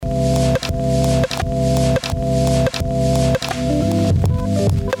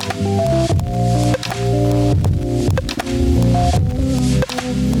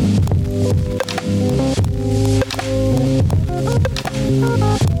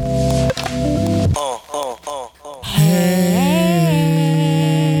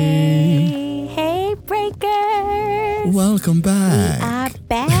Welcome back. We are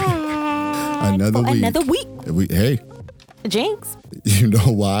back. Another week. Hey. Jinx. You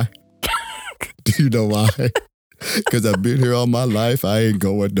know why? Do you know why? Because I've been here all my life. I ain't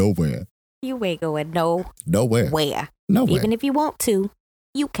going nowhere. You ain't going nowhere. Nowhere. Even if you want to,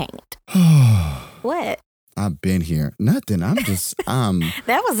 you can't. What? I've been here. Nothing. I'm just,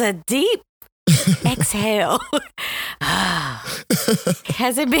 That was a deep exhale.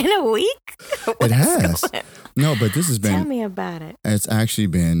 Has it been a week? It has. No, but this has been. Tell me about it. It's actually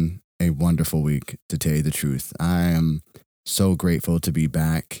been a wonderful week, to tell you the truth. I am so grateful to be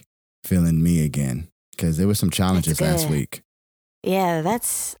back feeling me again, because there were some challenges last week. Yeah,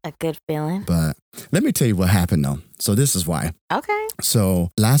 that's a good feeling. But let me tell you what happened, though. So this is why. Okay. So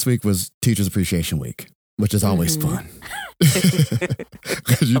last week was Teachers Appreciation Week, which is always fun.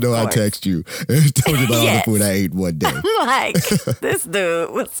 Because you know I text you and told you about all the food I ate one day. I'm like, this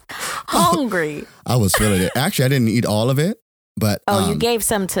dude was hungry. I was feeling it. Actually, I didn't eat all of it, but... you gave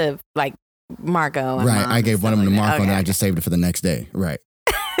some to, like, Marco. And right, Mom I gave one of them to Marco, okay. and then I just saved it for the next day. Right.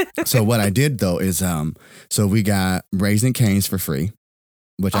 So what I did, though, is so we got Raising Cane's for free,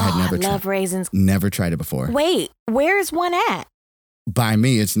 which I had never tried. I love raisins. Never tried it before. Wait, where's one at? By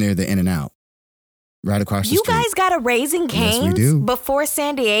me, it's near the In-N-Out. Right across the street. You guys got a Raising Cane's Yes, we do. before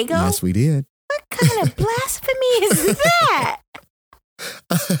San Diego? Yes, we did. What kind of blasphemy is that?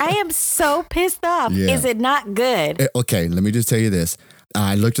 I am so pissed off. Yeah. Is it not good? Okay, let me just tell you this.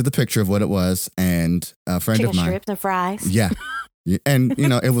 I looked at the picture of what it was, and a friend Chicken of mine. strips and fries. Yeah. And,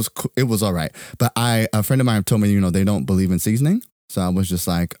 it was all right. But a friend of mine told me, they don't believe in seasoning. So I was just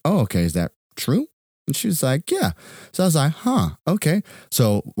like, oh, okay, is that true? And she was like, yeah. So I was like, okay.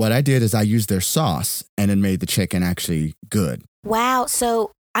 So what I did is I used their sauce and it made the chicken actually good. Wow.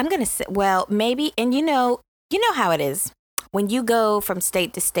 So I'm going to say, well, maybe, and you know how it is. When you go from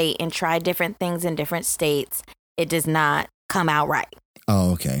state to state and try different things in different states, it does not come out right.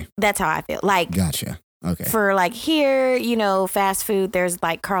 Oh, okay. That's how I feel. Like, gotcha. Okay. For like here, fast food, there's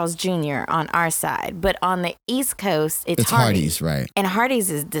like Carl's Jr. on our side. But on the East Coast, it's Hardee's, right? And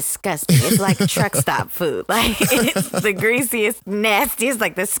Hardee's is disgusting. It's like truck stop food. Like it's the greasiest, nastiest,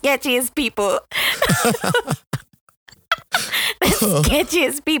 like the sketchiest people. The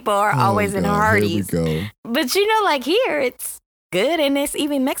sketchiest people are always in Hardee's. Here we go. But like here, it's good, and it's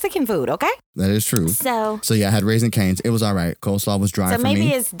even Mexican food, okay? That is true. So yeah, I had Raising Cane's. It was all right. Coleslaw was dry for me. So maybe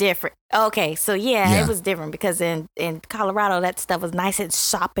it's different. Okay, so yeah, it was different because in Colorado, that stuff was nice and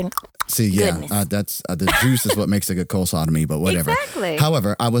sharp and see, yeah, that's the juice is what makes a good coleslaw to me, but whatever. Exactly.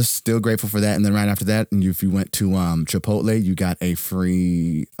 However, I was still grateful for that, and then right after that, and if you went to Chipotle, you got a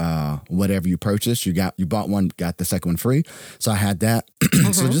free whatever you purchased. You bought one, got the second one free. So I had that.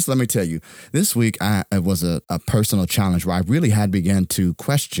 So just let me tell you, this week it was a personal challenge where I really had begun to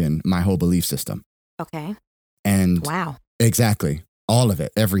question my whole belief system. Okay. And wow. Exactly. All of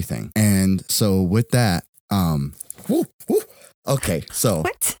it, everything. And so with that, okay, so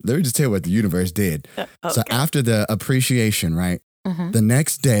let me just tell you what the universe did. Okay. So after the appreciation, right, the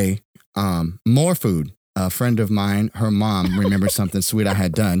next day, more food. A friend of mine, her mom remembered something sweet I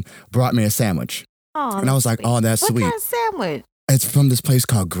had done, brought me a sandwich. Oh, and I was like, sweet. Oh, that's what sweet. What kind of sandwich? It's from this place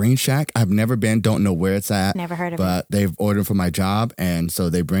called Green Shack. I've never been, don't know where it's at. Never heard of it. But they've ordered for my job, and so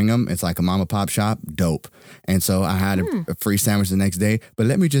they bring them. It's like a mom and pop shop. Dope. And so I had a free sandwich the next day. But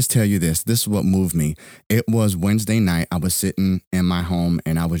let me just tell you this. This is what moved me. It was Wednesday night. I was sitting in my home,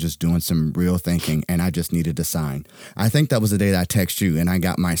 and I was just doing some real thinking, and I just needed a sign. I think that was the day that I texted you, and I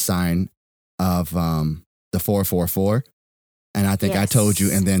got my sign of the 444. And I think I told you.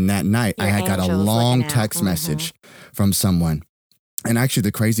 And then that night, I had got a long text message from someone. And actually,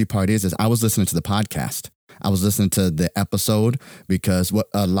 the crazy part is I was listening to the podcast. I was listening to the episode because what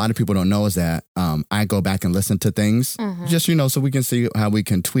a lot of people don't know is that I go back and listen to things just, so we can see how we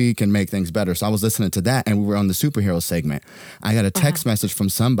can tweak and make things better. So I was listening to that, and we were on the superhero segment. I got a text message from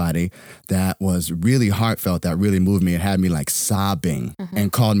somebody that was really heartfelt, that really moved me. It had me like sobbing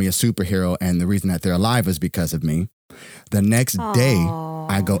and called me a superhero. And the reason that they're alive is because of me. The next day,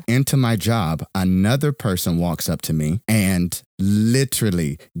 I go into my job. Another person walks up to me and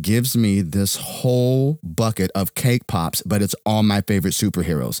literally gives me this whole bucket of cake pops, but it's all my favorite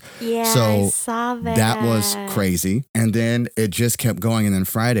superheroes. Yeah, so I saw that. That was crazy. And then it just kept going. And then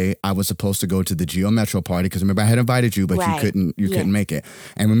Friday, I was supposed to go to the Geo Metro party because remember I had invited you, but you couldn't make it.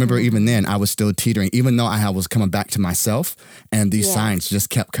 And remember, even then, I was still teetering, even though I was coming back to myself, and these signs just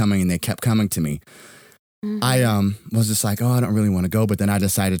kept coming, and they kept coming to me. I was just like, I don't really want to go, but then I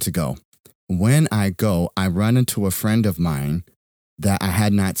decided to go. When I go, I run into a friend of mine that I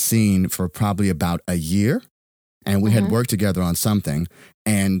had not seen for probably about a year, and we had worked together on something,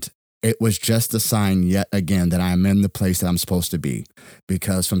 and it was just a sign yet again that I'm in the place that I'm supposed to be.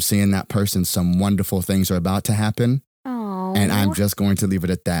 Because from seeing that person, some wonderful things are about to happen. Oh. And I'm just going to leave it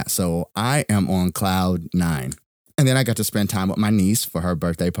at that. So I am on cloud 9. And then I got to spend time with my niece for her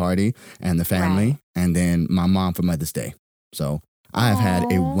birthday party and the family. Right. And then my mom for Mother's Day. So I have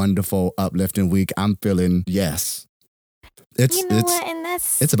had a Aw. wonderful, uplifting week. I'm feeling, yes. It's You know what? And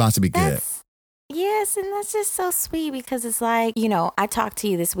it's about to be good. Yes, and that's just so sweet because it's like, I talked to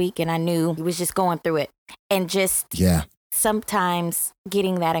you this week and I knew you was just going through it. And just Yeah. sometimes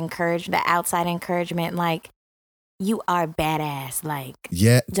getting that the outside encouragement, like, you are badass. Like,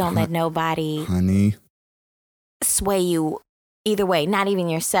 Yeah. don't let nobody Honey. sway you either way, not even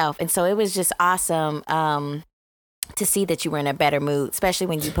yourself. And so it was just awesome to see that you were in a better mood, especially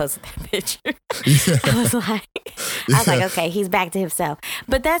when you posted that picture. Yeah. I was like, okay, he's back to himself.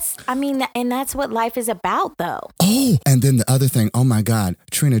 But that's what life is about, though. Oh, and then the other thing, oh my God.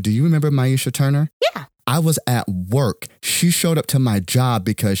 Trina, do you remember Maisha Turner? Yeah. I was at work. She showed up to my job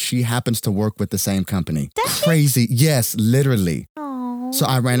because she happens to work with the same company. Crazy. Yes, literally. Oh, So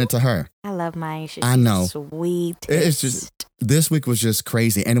I ran into her. I love Maisha. I know. Sweet. It's just, this week was just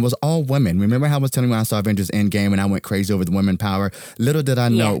crazy. And it was all women. Remember how I was telling you when I saw Avengers Endgame and I went crazy over the women power? Little did I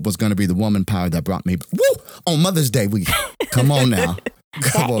know it was going to be the woman power that brought me, on Mother's Day week. Come on now.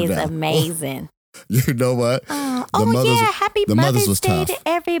 That is amazing. You know what? Happy the Mother's mothers was Day tough. to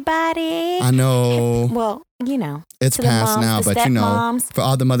everybody. I know. Well, It's to the past moms, now, the but stepmoms, for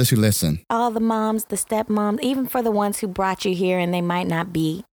all the mothers who listen. all the moms, the stepmoms, even for the ones who brought you here and they might not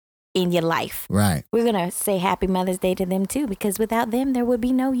be in your life. Right. We're going to say Happy Mother's Day to them too, because without them, there would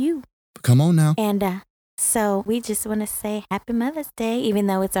be no you. Come on now. And so we just want to say Happy Mother's Day, even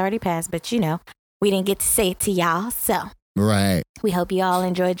though it's already passed. But, we didn't get to say it to y'all. So Right. we hope you all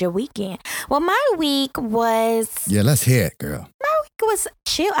enjoyed your weekend. Well, my week was... Yeah, let's hear it, girl. My week was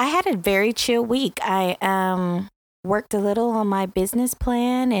chill. I had a very chill week. I worked a little on my business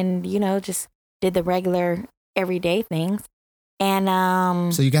plan and, just did the regular everyday things.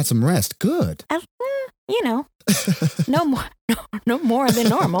 And So you got some rest. Good. no more than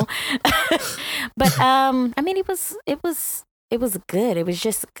normal. But it was good. It was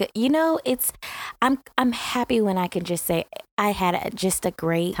just good. I'm happy when I can just say I had just a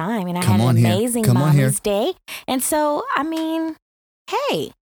great time and I had an amazing Mama's Day. And so,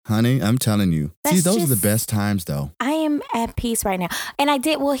 hey. Honey, I'm telling you. See, those are the best times though. I am at peace right now. And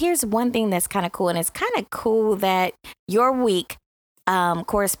here's one thing that's kind of cool. And it's kind of cool that your week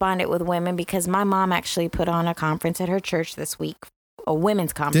corresponded with women because my mom actually put on a conference at her church this week, a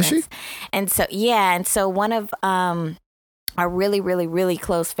women's conference. Did she? And so one of our really, really, really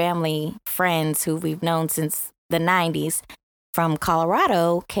close family friends who we've known since the 90s from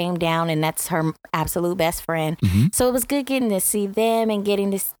Colorado came down, and that's her absolute best friend. Mm-hmm. So it was good getting to see them and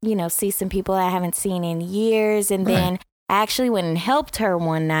getting to, see some people I haven't seen in years. And then I actually went and helped her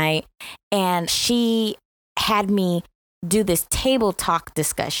one night, and she had me do this table talk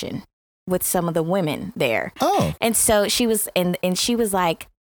discussion with some of the women there. Oh. And so she was, and she was like,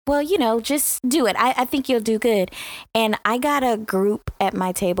 well, just do it. I think you'll do good. And I got a group at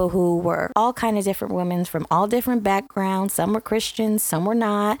my table who were all kind of different women from all different backgrounds. Some were Christians, some were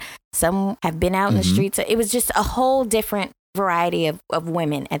not. Some have been out in the streets. It was just a whole different variety of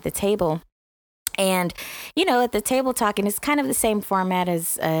women at the table. And, at the table talking, it's kind of the same format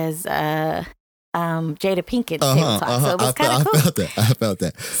as Jada Pinkett's table talk. So it was kind of cool. I felt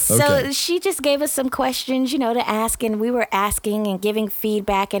that. Okay. So she just gave us some questions, to ask, and we were asking and giving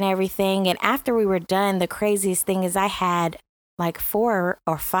feedback and everything. And after we were done, the craziest thing is I had like 4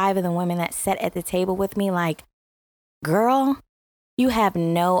 or 5 of the women that sat at the table with me like, girl, you have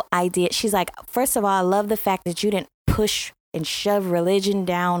no idea. She's like, first of all, I love the fact that you didn't push and shove religion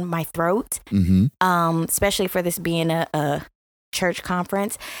down my throat, especially for this being a church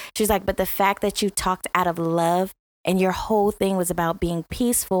conference. She's like, but the fact that you talked out of love and your whole thing was about being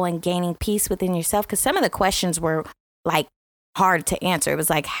peaceful and gaining peace within yourself. Because some of the questions were like hard to answer. It was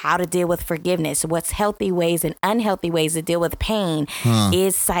like how to deal with forgiveness, what's healthy ways and unhealthy ways to deal with pain.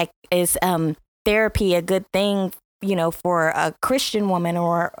 Is therapy a good thing, for a Christian woman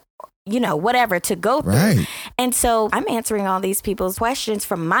or whatever to go through. Right. And so I'm answering all these people's questions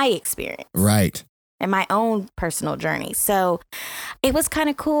from my experience. Right. And my own personal journey. So it was kind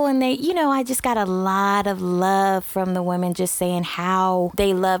of cool. And they, I just got a lot of love from the women just saying how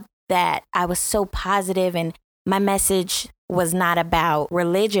they loved that I was so positive and my message was not about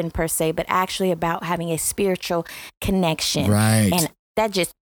religion per se, but actually about having a spiritual connection. Right. And that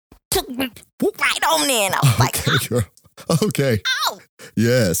just took me right on in. I was like, girl. Okay. Ow.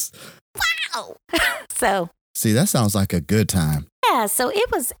 Yes. Wow. So. See, that sounds like a good time. Yeah, Yeah, so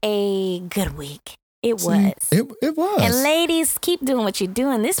it was a good week. It was. It was. And ladies, keep doing what you're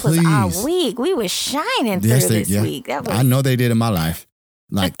doing. This was our week. We were shining through this week. I know they did in my life.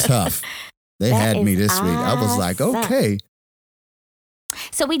 Like tough. They had me this week. I was like, okay.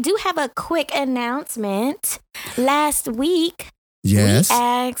 So we do have a quick announcement. Last week, yes, we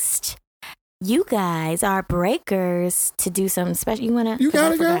asked you guys, our breakers, to do something special. You want to? You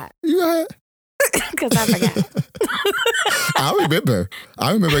got it, girl. You got it. Because I forgot.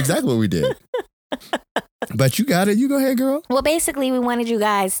 I remember exactly what we did. But you got it. You go ahead, girl. Well, basically, we wanted you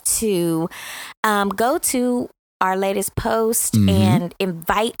guys to go to our latest post and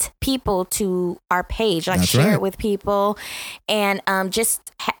invite people to our page, like share it with people, and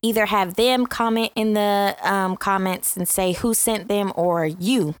just either have them comment in the comments and say who sent them, or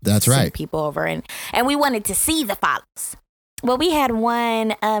you send people over, and we wanted to see the follows. Well, we had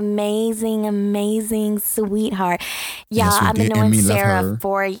one amazing sweetheart. Y'all, I've been knowing Sarah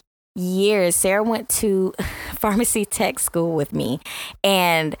for years. Sarah went to pharmacy tech school with me,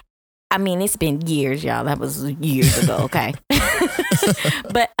 and I mean, it's been years, y'all. That was years ago, okay?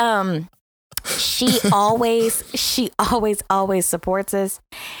 But she always supports us.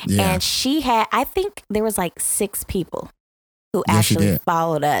 Yeah. And she had, I think there was like 6 people who actually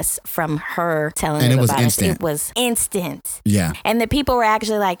followed us from her telling them about us. It was instant. Yeah. And the people were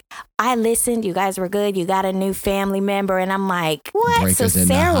actually like, I listened. You guys were good. You got a new family member. And I'm like, what? Breakers so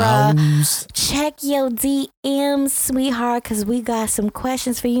Sarah, check your DMs, sweetheart, because we got some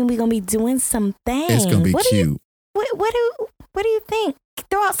questions for you and we're going to be doing some things. It's going to be cute. What do you think?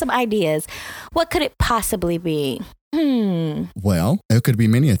 Throw out some ideas. What could it possibly be? Well, it could be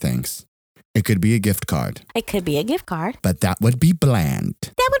many things. It could be a gift card. It could be a gift card. But that would be bland.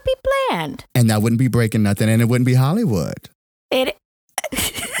 That would be bland. And that wouldn't be breaking nothing, and it wouldn't be Hollywood.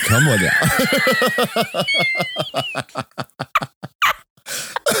 Come on now.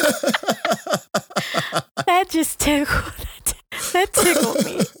 That just tickled. That tickled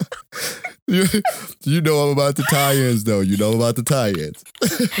me. You know I'm about the tie-ins, though. You know about the tie-ins.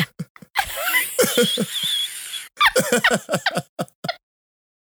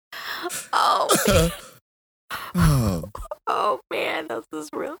 Oh man, this is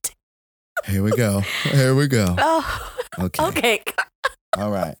real. Here we go. Oh, okay. All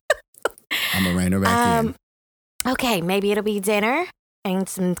right. I'm gonna rein her back in. Okay, maybe it'll be dinner and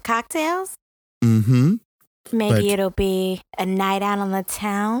some cocktails. Maybe it'll be a night out on the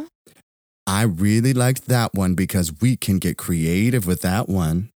town. I really liked that one because we can get creative with that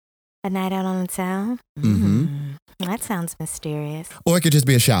one. A night out on the town? That sounds mysterious. Or it could just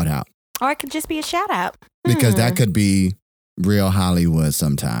be a shout out. Because that could be real Hollywood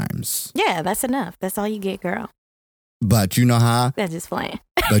sometimes. Yeah, that's enough. That's all you get, girl. But you know how? That's just playing.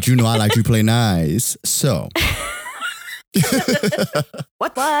 But you know I like to play nice. So.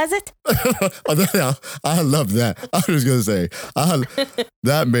 What was it? I love that. I was just going to say,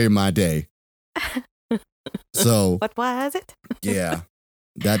 that made my day. So. What was it? Yeah.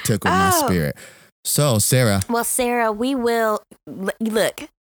 That tickled my spirit. So, Sarah. Well, Sarah, we will, look,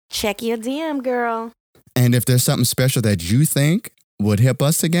 check your DM, girl. And if there's something special that you think would hip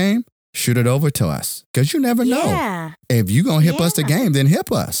us the game, shoot it over to us. Because you never know. Yeah. If you're going to hip us the game, then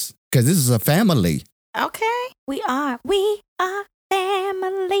hip us. Because this is a family. Okay. We are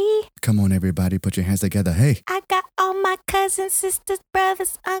family. Come on, everybody. Put your hands together. Hey. I got all my cousins, sisters,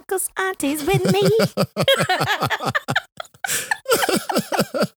 brothers, uncles, aunties with me.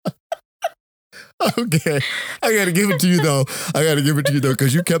 Okay. I got to give it to you, though.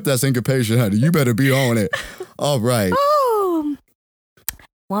 Because you kept that syncopation, honey. You better be on it. All right. Oh.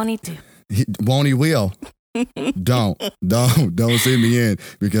 Won't he do? Won't he will. Don't send me in,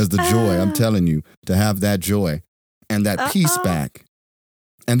 because the joy, I'm telling you, to have that joy and that peace back.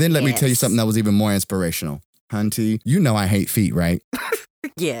 And then let me tell you something that was even more inspirational. Hunty, you know I hate feet, right?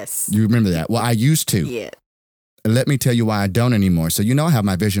 Yes. You remember that? Well, I used to. Yeah. Let me tell you why I don't anymore. So you know I have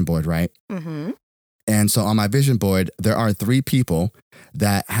my vision board, right? Mm-hmm. And so on my vision board, there are 3 people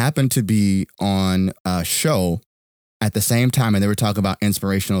that happen to be on a show at the same time, and they were talking about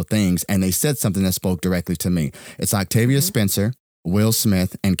inspirational things, and they said something that spoke directly to me. It's Octavia Spencer, Will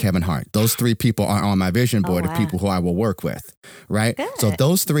Smith, and Kevin Hart. Those 3 people are on my vision board of people who I will work with, right? Good. So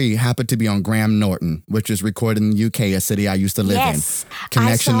those 3 happen to be on Graham Norton, which is recorded in the UK, a city I used to live in.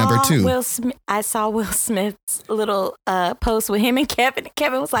 Connection number 2. I saw Will Smith's little post with him and Kevin.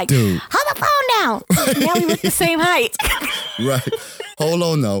 Kevin was like, dude, hold the phone down. Now we look the same height. Right. Hold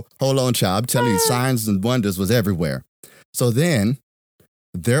on, child. I'm telling you, signs and wonders was everywhere. So then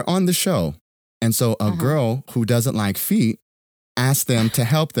they're on the show. And so a girl who doesn't like feet asked them to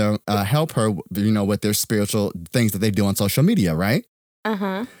help her, with their spiritual things that they do on social media, right?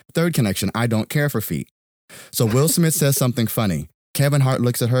 Third connection, I don't care for feet. So Will Smith says something funny. Kevin Hart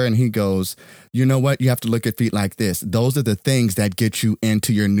looks at her and he goes, you know what? You have to look at feet like this. Those are the things that get you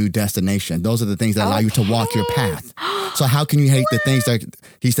into your new destination. Those are the things that allow you to walk your path. So how can you hate the things that,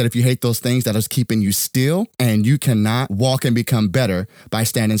 he said, if you hate those things that are keeping you still, and you cannot walk and become better by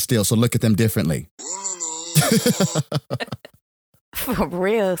standing still. So look at them differently. For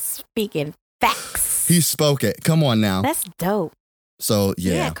real, speaking facts. He spoke it. Come on now. That's dope. So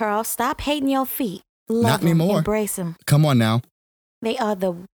yeah. Yeah, Carl, stop hating your feet. Love Not them, anymore. Embrace them. Come on now. They are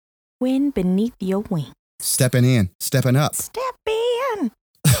the wind beneath your wings. Stepping in, stepping up. Step in.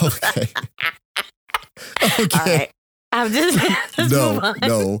 Okay. Okay. All right. I'm just move on.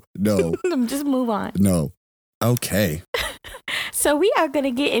 No. Just move on. No. Okay. So we are going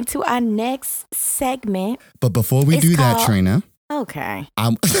to get into our next segment. But before we do that, Trina. Okay.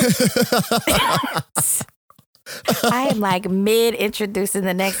 I'm I am like mid introducing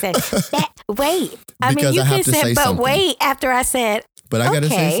the next segment. Wait. I mean, you can say, but something. wait after I said. But I got to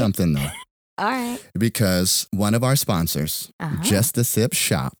say something, though. All right. Because one of our sponsors, Just a Sip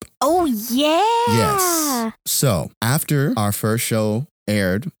Shop. Oh, yeah. Yes. So after our first show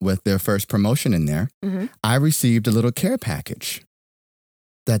aired with their first promotion in there, I received a little care package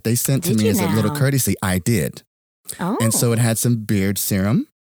that they sent to me as a little courtesy. I did. Oh. And so it had some beard serum.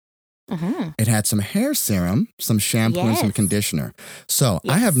 It had some hair serum, some shampoo, and some conditioner. So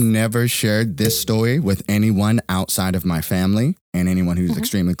I have never shared this story with anyone outside of my family and anyone who's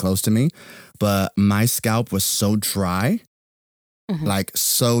extremely close to me. But my scalp was so dry, like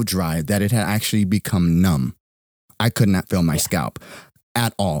so dry, that it had actually become numb. I could not feel my scalp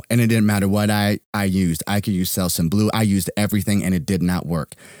at all. And it didn't matter what I used. I could use Selsun Blue. I used everything and it did not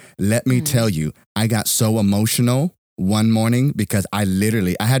work. Let me tell you, I got so emotional one morning because I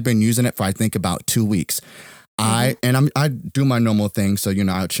had been using it for I think about 2 weeks. I do my normal thing. So, you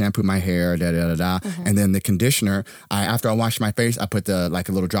know, I would shampoo my hair, and then the conditioner, after I wash my face, I put a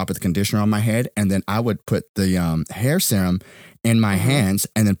little drop of the conditioner on my head, and then I would put the hair serum in my hands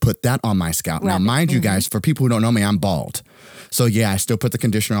and then put that on my scalp. Now, mind you guys, for people who don't know me, I'm bald. So yeah, I still put the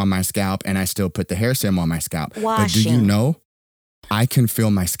conditioner on my scalp and I still put the hair serum on my scalp. But do you know, I can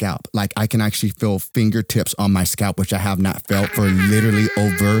feel my scalp. Like I can actually feel fingertips on my scalp, which I have not felt for literally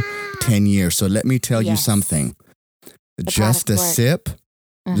over 10 years. So let me tell you something. Just a sip.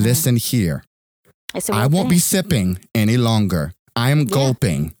 Listen here. I won't be sipping any longer. I am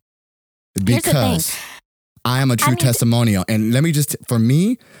gulping because I am a true testimonial. And let me just, for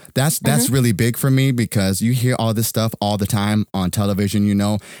me, that's really big for me because you hear all this stuff all the time on television, you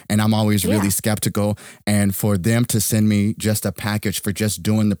know, and I'm always really skeptical. And for them to send me just a package for just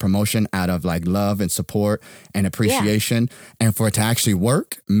doing the promotion out of like love and support and appreciation and for it to actually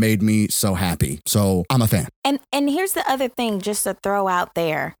work made me so happy. So I'm a fan. And here's the other thing just to throw out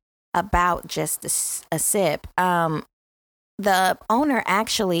there about just a sip. The owner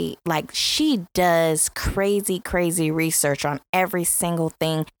actually, like, she does crazy research on every single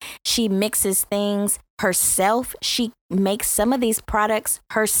thing. She mixes things herself. She makes some of these products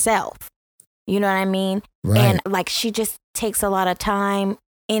herself. You know what I mean? Right. And like, she just takes a lot of time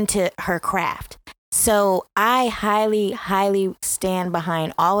into her craft. So I highly stand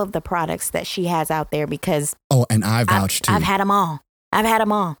behind all of the products that she has out there because and I vouch too. I've had them all,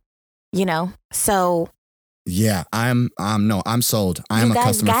 you know, so. Yeah, I'm sold. I am a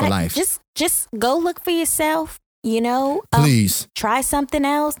customer for life. Just go look for yourself, you know. Please. Try something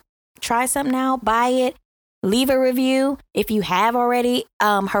else. Try something out. Buy it. Leave a review. If you have already,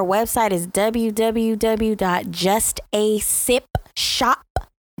 her website is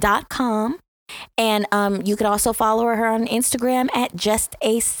www.justasipshop.com. And you could also follow her on Instagram at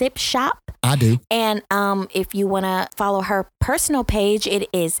justasipshop. I do. And if you want to follow her personal page, it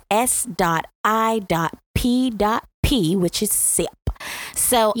is s.i.p.p, which is sip.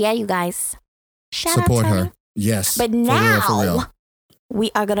 So, yeah, you guys, support her. Yes. But now, for real. we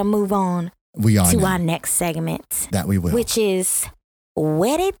are going to move on to our next segment. That we will. Which is,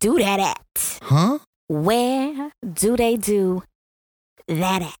 where they do that at? Huh? Where do they do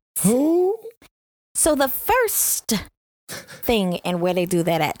that at? Who? So the first thing and where they do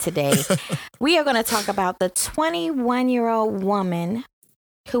that at today, we are going to talk about the 21-year-old woman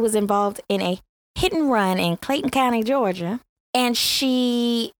who was involved in a hit and run in Clayton County, Georgia. And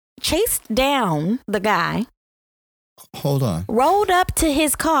she chased down the guy. Hold on. Rolled up to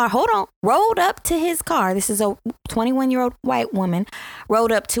his car. Rolled up to his car. This is a 21-year-old white woman.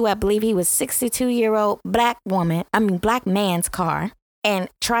 Rolled up to, I believe he was 62-year-old black man's car. And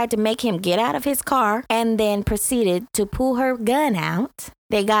tried to make him get out of his car and then proceeded to pull her gun out.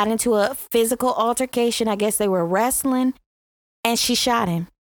 They got into a physical altercation. I guess they were wrestling. and she shot him.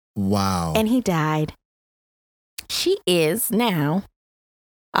 Wow. And he died. She is now,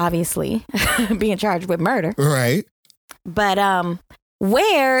 obviously, being charged with murder. Right. But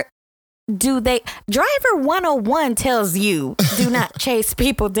where do they... Driver 101 tells you, do not chase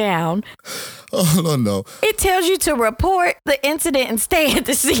people down. Oh, no. It tells you to report the incident and stay at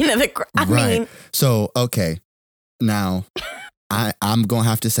the scene of the crime. I mean... So, okay. Now, I'm going to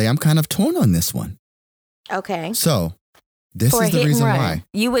have to say I'm kind of torn on this one. Okay. So, this For is the reason why.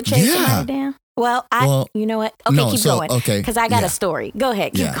 You would chase somebody down? Well, you know what? Okay, keep going. Okay. Because I got a story. Go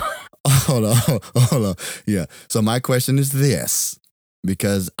ahead. Keep going. Hold on. Yeah. So my question is this,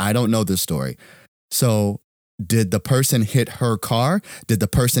 because I don't know this story. So did the person hit her car? Did the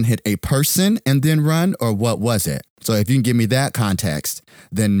person hit a person and then run? Or what was it? So if you can give me that context,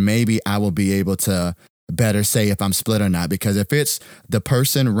 then maybe I will be able to better say if I'm split or not. Because if it's the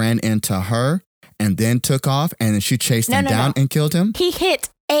person ran into her and then took off and then she chased him down and killed him. He hit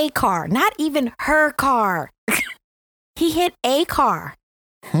a car, not even her car. He hit a car.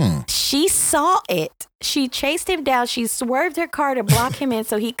 She saw it. She chased him down. She swerved her car to block him in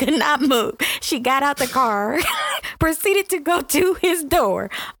so he could not move. She got out the car, proceeded to go to his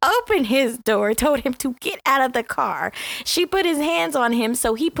door, opened his door, told him to get out of the car. She put his hands on him,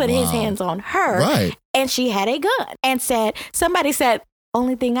 so he put his hands on her. Right. And she had a gun and somebody said,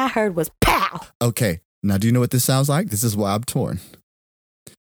 only thing I heard was pow. Okay. Now, do you know what this sounds like? This is why I'm torn.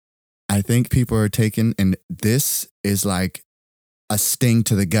 I think people are taking, and this is like a sting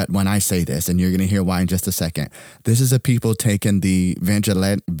to the gut when I say this, and you're going to hear why in just a second. This is a people taking the vigilante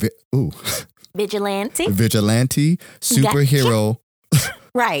superhero.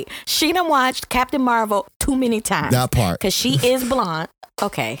 Right. She done watched Captain Marvel too many times. That part. Because she is blonde.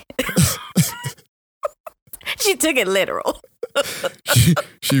 Okay. She took it literal.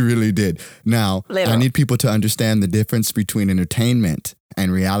 She really did. Now, I need people to understand the difference between entertainment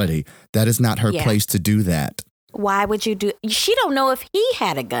and reality. That is not her place to do that. Why would you do? She don't know if he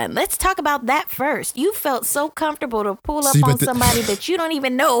had a gun. Let's talk about that first. You felt so comfortable to pull up on somebody that you don't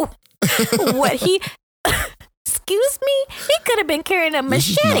even know what he... Excuse me? He could have been carrying a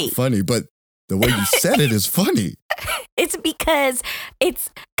machete. This is not funny, but the way you said it is funny. It's because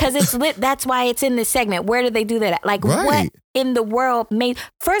it's lit. That's why it's in this segment. Where did they do that? Like, what in the world made?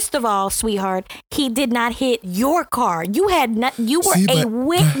 First of all, sweetheart, he did not hit your car. You had not. You were a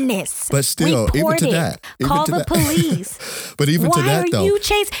witness. But still, even to that, call the police. But even to that, though, why are you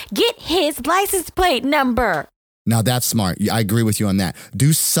get his license plate number? Now that's smart. I agree with you on that.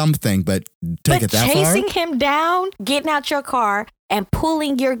 Do something, but take it that far. Chasing him down, getting out your car, and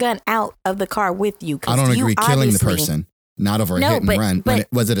pulling your gun out of the car with you. I don't agree killing the person, not over a hit and run.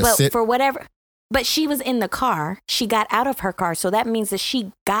 Was it a sit? For whatever. But she was in the car. She got out of her car. So that means that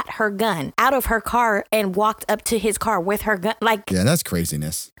she got her gun out of her car and walked up to his car with her gun. Yeah, that's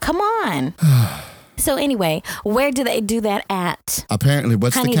craziness. Come on. So anyway, where do they do that at? Apparently,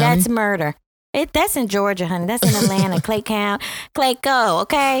 what's the county? Honey, that's murder. That's in Georgia, honey. That's in Atlanta, Clayco,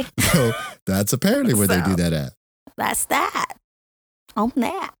 okay? So that's apparently where they do that at. That's that. On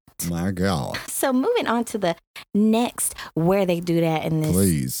that. My God. So moving on to the next where they do that in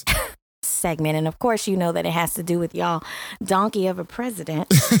this segment. And of course, you know that it has to do with y'all donkey of a president.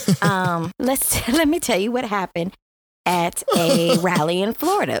 Let me tell you what happened at a rally in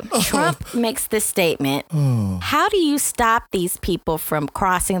Florida. Trump makes this statement. How do you stop these people from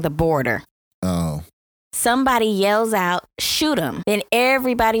crossing the border? Somebody yells out, shoot him. Then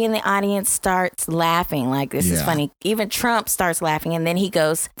everybody in the audience starts laughing like this is funny. Even Trump starts laughing. And then he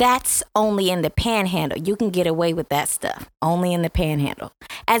goes, that's only in the panhandle. You can get away with that stuff. Only in the panhandle.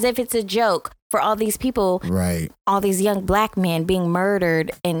 As if it's a joke for all these people, all these young black men being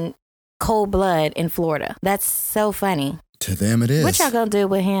murdered in cold blood in Florida. That's so funny. To them it is. What y'all gonna do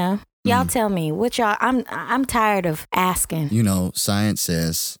with him? Y'all tell me, what y'all, I'm tired of asking. You know, science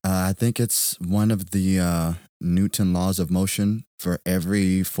says, I think it's one of the Newton laws of motion. For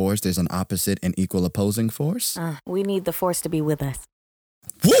every force, there's an opposite and equal opposing force. We need the force to be with us.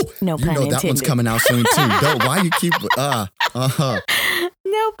 Woo! No pun intended. That one's coming out soon too. Why you keep,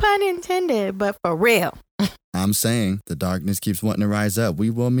 No pun intended, but for real. I'm saying the darkness keeps wanting to rise up.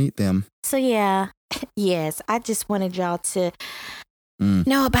 We will meet them. So yes, I just wanted y'all to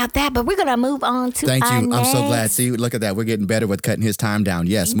know about that, but we're going to move on to Thank you. Next. I'm so glad. See, look at that. We're getting better with cutting his time down.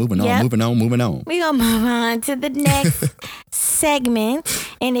 Yes, moving on. We're going to move on to the next segment,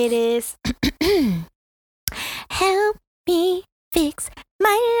 and it is Help Me Fix My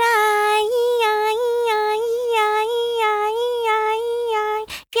Life.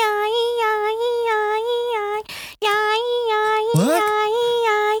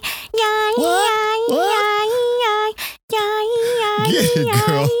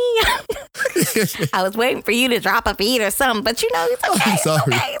 I was waiting for you to drop a beat or something, but it's okay. I'm sorry.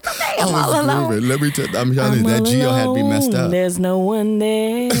 It's okay. I I'm was all alone. grooving. Let me I'm telling you, that Geo had me messed up. There's no one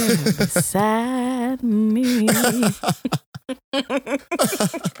there beside me.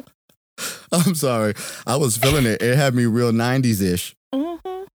 I'm sorry. I was feeling it. It had me real 90s-ish.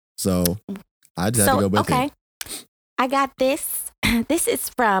 Mm-hmm. So I just had to go with it. I got this. This is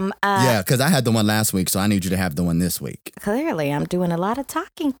from... yeah, because I had the one last week, so I need you to have the one this week. Clearly, I'm doing a lot of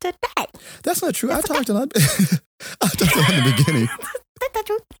talking today. That's not true. I talked a lot. I talked a lot in the beginning. That's not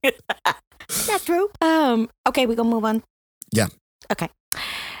true. That's true. Okay, we're going to move on. Yeah. Okay.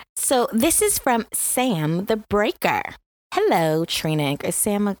 So this is from Sam the Breaker. Hello, Trina. Is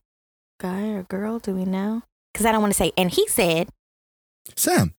Sam a guy or girl? Do we know? Because I don't want to say, and he said...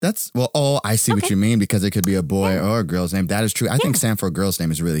 Sam, I see what you mean, because it could be a boy or a girl's name. That is true. I think Sam for a girl's name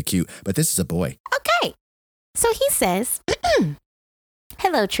is really cute, but this is a boy. Okay. So he says,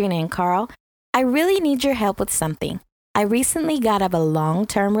 hello, Trina and Carl. I really need your help with something. I recently got out of a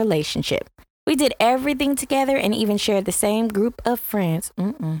long-term relationship. We did everything together and even shared the same group of friends.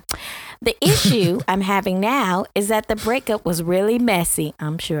 The issue I'm having now is that the breakup was really messy,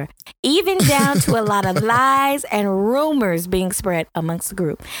 I'm sure. Even down to a lot of lies and rumors being spread amongst the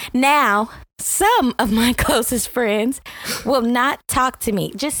group. Now, some of my closest friends will not talk to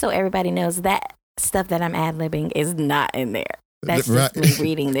me. Just so everybody knows, that stuff that I'm ad-libbing is not in there. That's just me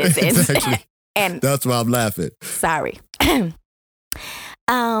reading this. Exactly. And that's why I'm laughing. Sorry.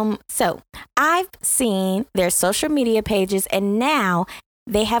 So I've seen their social media pages, and now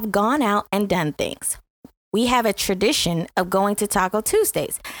they have gone out and done things. We have a tradition of going to Taco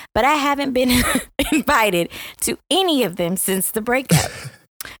Tuesdays, but I haven't been invited to any of them since the breakup.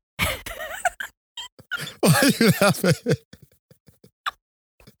 Why are you laughing?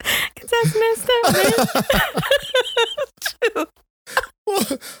 Because that's messed up,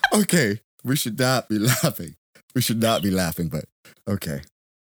 man. Okay, we should not be laughing. We should not be laughing, but okay.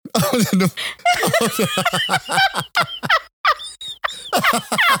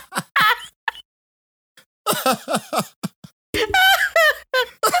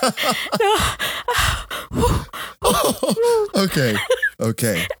 Okay.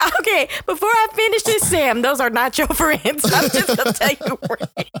 Okay. Okay. Before I finish this, Sam, those are not your friends. I'm just gonna tell you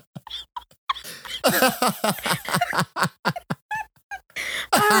right.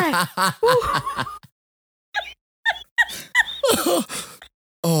 All right.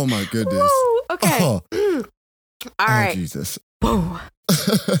 Oh my goodness. Woo. Okay. Oh. All right. Jesus. Ooh,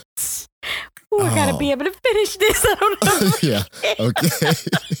 I gotta be able to finish this. I don't know. Yeah. Okay.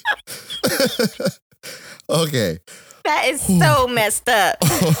 Okay. That is so messed up.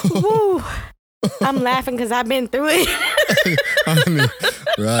 Woo. I'm laughing because I've been through it.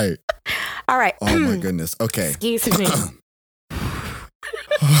 Right. All right. Oh my goodness. Okay. Excuse me.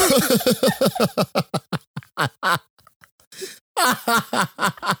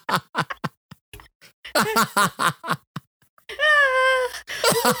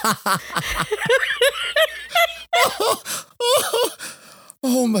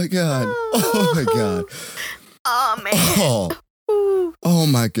 Oh my God. Oh my God. Oh man. Oh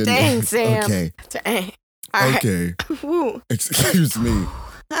my goodness. Dang, Sam. Okay. Dang. All right. Okay. Woo. Excuse me.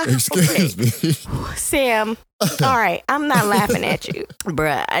 Excuse me. Sam. All right. I'm not laughing at you,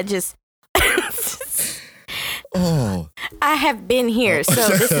 bruh. I just. Oh. I have been here, so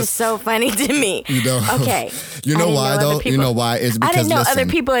this is so funny to me. You know. Okay. You know why though? You know why? It's because I didn't know other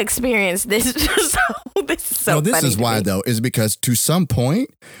people experience this. So this is so funny. No, this is why though. Is because to some point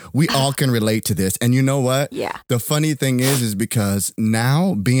we all can relate to this, and you know what? Yeah. The funny thing is because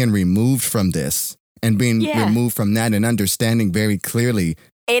now being removed from this and being removed from that and understanding very clearly,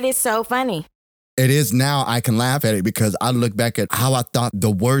 it is so funny. It is now. I can laugh at it because I look back at how I thought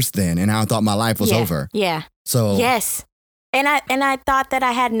the worst then and how I thought my life was over. Yeah. So yes. And I thought that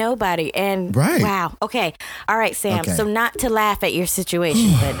I had nobody. And wow. Okay. All right, Sam. Okay. So not to laugh at your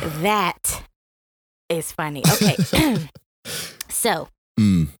situation, but that is funny. Okay. So.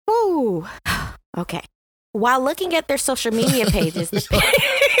 Ooh. Okay. While looking at their social media pages.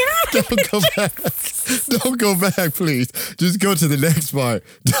 Don't go back. Don't go back, please. Just go to the next part.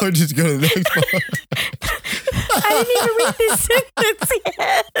 Don't just go to the next part. I didn't even read this sentence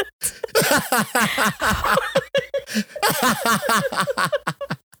yet.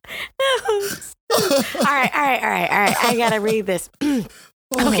 All right. I gotta read this.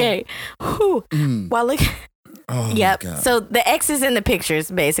 Okay. While look. Yep. So the X is in the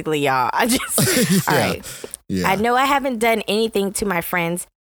pictures, basically, y'all. I just. All right. Yeah. I know I haven't done anything to my friends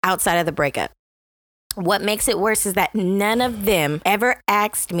outside of the breakup. What makes it worse is that none of them ever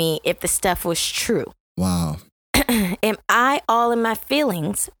asked me if the stuff was true. Wow. Am I all in my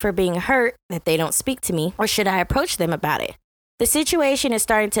feelings for being hurt that they don't speak to me, or should I approach them about it? The situation is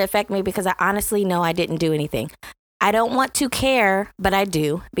starting to affect me because I honestly know I didn't do anything. I don't want to care, but I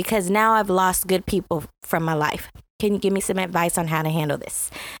do, because now I've lost good people from my life. Can you give me some advice on how to handle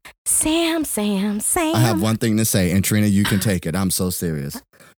this? Sam. I have one thing to say, and Trina, you can take it. I'm so serious.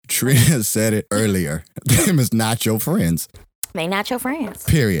 Trina said it earlier. Them is not your friends. They not your friends.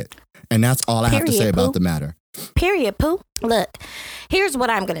 Period. And that's all I have to say about the matter. Period, Pooh. Look, here's what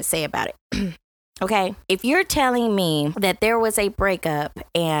I'm going to say about it. Okay, if you're telling me that there was a breakup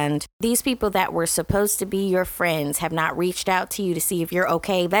and these people that were supposed to be your friends have not reached out to you to see if you're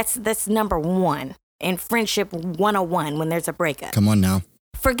okay, that's number one in friendship 101 when there's a breakup. Come on now.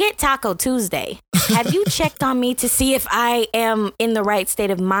 Forget Taco Tuesday. Have you checked on me to see if I am in the right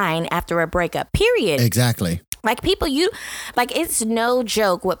state of mind after a breakup? Period. Exactly. Like it's no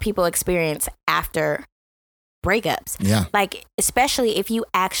joke what people experience after breakups. Yeah. Like, especially if you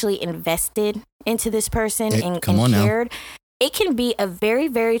actually invested into this person and cared, it can be a very,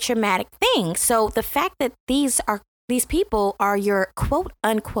 very traumatic thing. So the fact that these people are your quote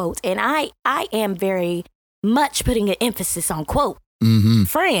unquote, and I am very much putting an emphasis on quote,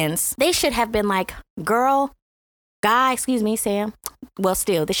 friends, they should have been like, guy, excuse me, Sam. Well,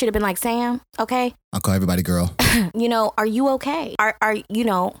 still, they should have been like, Sam, okay? I'll call everybody girl. Are you okay? Are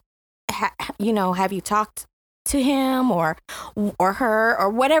have you talked to him or her or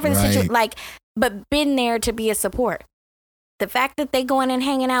whatever the situation, like, but been there to be a support. The fact that they going and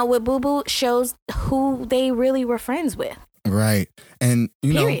hanging out with Boo Boo shows who they really were friends with. Right. And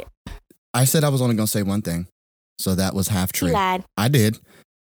Period. I said I was only going to say one thing. So that was half true. He lied. I did.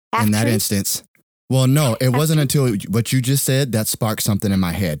 Half in that true? Instance. Well, no, it wasn't until what you just said that sparked something in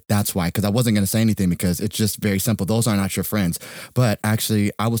my head. That's why, because I wasn't going to say anything because it's just very simple. Those are not your friends. But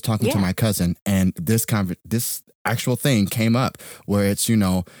actually, I was talking to my cousin, and this actual thing came up where it's,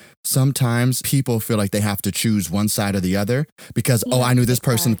 sometimes people feel like they have to choose one side or the other because, I knew this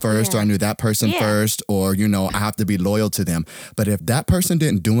person first or I knew that person first or, I have to be loyal to them. But if that person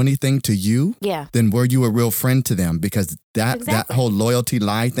didn't do anything to you, then were you a real friend to them? Because that whole loyalty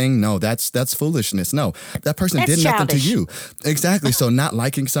lie thing, no, that's foolishness. No, that person did nothing to you. Exactly. So not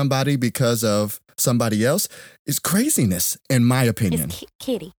liking somebody because of somebody else is craziness, in my opinion. It's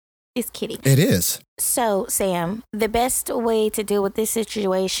kitty. It's kitty. It is. So, Sam, the best way to deal with this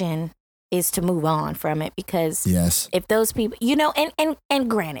situation is to move on from it because if those people, and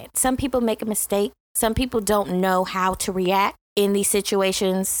granted, some people make a mistake. Some people don't know how to react in these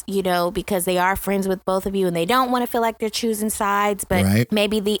situations, because they are friends with both of you and they don't want to feel like they're choosing sides. But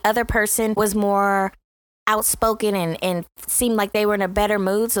maybe the other person was more outspoken and seemed like they were in a better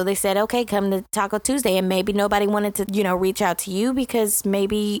mood. So they said, okay, come to Taco Tuesday. And maybe nobody wanted to, reach out to you because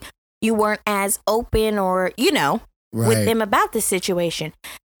maybe you weren't as open or, with them about the situation.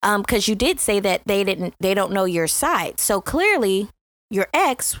 Because you did say that they don't know your side. So clearly your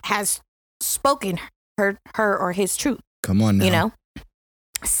ex has spoken her or his truth. Come on now.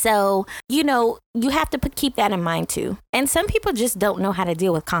 So, you have to keep that in mind too. And some people just don't know how to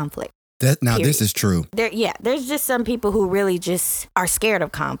deal with conflict. This is true. There's just some people who really just are scared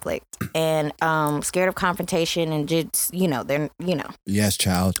of conflict and scared of confrontation and just, they're. Yes,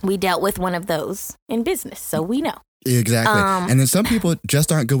 child. We dealt with one of those in business, so we know. Exactly. And then some people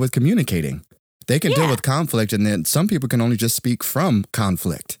just aren't good with communicating. They can deal with conflict, and then some people can only just speak from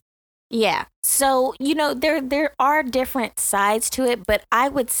conflict. Yeah. So, there are different sides to it, but I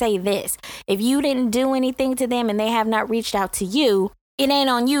would say this. If you didn't do anything to them and they have not reached out to you, it ain't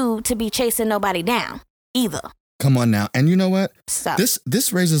on you to be chasing nobody down either. Come on now. And you know what? So.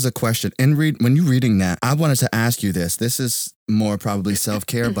 This raises a question. When you're reading that, I wanted to ask you this. This is more probably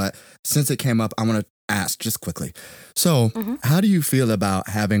self-care, but since it came up, I want to ask just quickly. So how do you feel about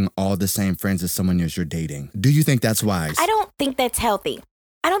having all the same friends as someone you're dating? Do you think that's wise? I don't think that's healthy.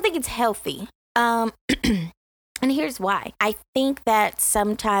 I don't think it's healthy. And here's why. I think that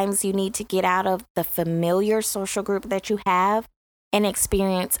sometimes you need to get out of the familiar social group that you have and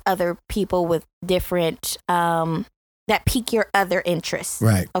experience other people with different, that pique your other interests.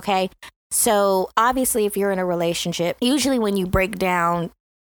 Right. Okay. So obviously if you're in a relationship, usually when you break down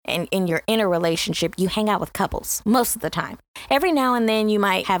and you're in a relationship, you hang out with couples most of the time. Every now and then you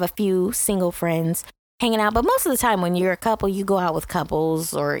might have a few single friends hanging out, but most of the time when you're a couple, you go out with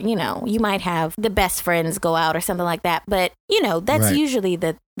couples or, you might have the best friends go out or something like that. But, that's usually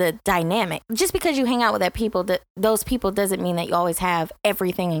the dynamic. Just because you hang out with those people doesn't mean that you always have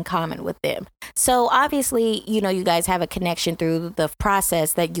everything in common with them. So obviously, you guys have a connection through the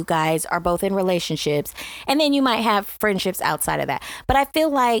process that you guys are both in relationships. And then you might have friendships outside of that. But I feel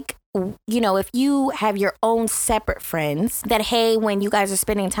like if you have your own separate friends that, hey, when you guys are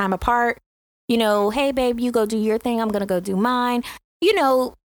spending time apart, hey, babe, you go do your thing. I'm going to go do mine.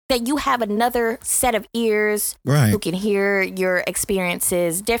 That you have another set of ears who can hear your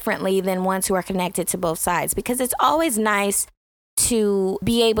experiences differently than ones who are connected to both sides. Because it's always nice to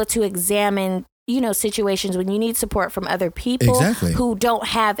be able to examine, situations when you need support from other people who don't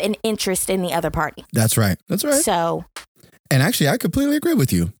have an interest in the other party. That's right. So. And actually, I completely agree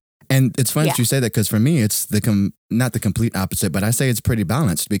with you. And it's funny that you say that, because for me, it's not the complete opposite, but I say it's pretty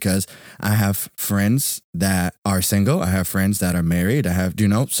balanced, because I have friends that are single. I have friends that are married. I have,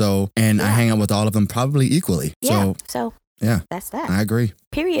 I hang out with all of them probably equally. Yeah. So that's that. I agree.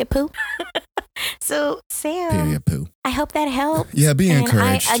 Period, poo. So, Sam. Period, poo. I hope that helps. Yeah, be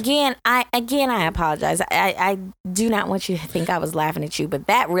encouraged. I apologize. I do not want you to think I was laughing at you, but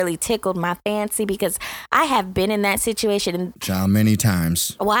that really tickled my fancy, because I have been in that situation. Child, many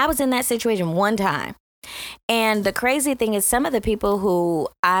times. Well, I was in that situation one time. And the crazy thing is, some of the people who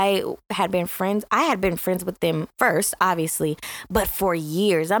I had been friends with them first, obviously, but for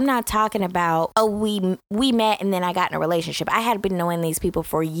years. I'm not talking about, we met and then I got in a relationship. I had been knowing these people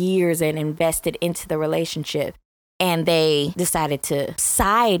for years and invested into the relationship. And they decided to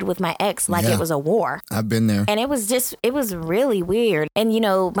side with my ex like it was a war. I've been there. And it was really weird. And,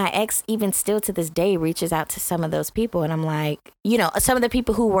 my ex, even still to this day, reaches out to some of those people. And I'm like, some of the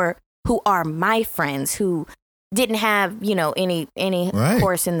people who are my friends, who didn't have, any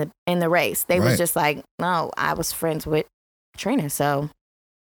horse in the race. They was just like, no, I was friends with Trina. So,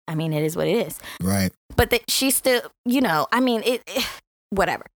 I mean, it is what it is. Right. But she still,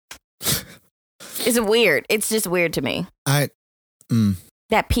 whatever. It's weird. It's just weird to me.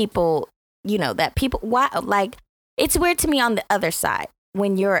 That people, why, like, it's weird to me on the other side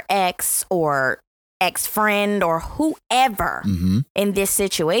when your ex or ex-friend or whoever in this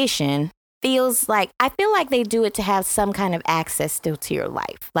situation I feel like they do it to have some kind of access still to your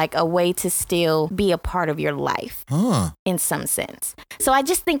life, like a way to still be a part of your life in some sense. So I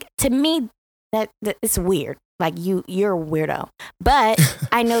just think, to me, that it's weird. Like, you're a weirdo. But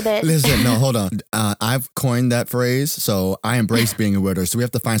I know that. Listen, no, hold on. I've coined that phrase, so I embrace being a weirdo. So we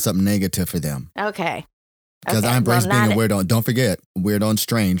have to find something negative for them. Okay. Because I embrace being a weirdo. Don't forget, weirdo and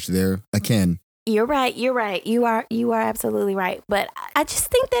strange, they're akin. You're right. You are absolutely right. But I just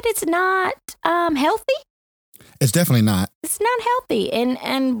think that it's not healthy. It's definitely not. It's not healthy.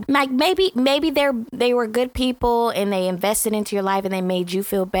 And like, maybe they were good people and they invested into your life and they made you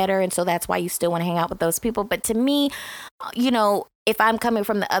feel better. And so that's why you still want to hang out with those people. But to me, if I'm coming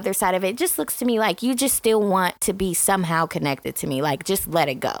from the other side of it, just looks to me like you just still want to be somehow connected to me. Like, just let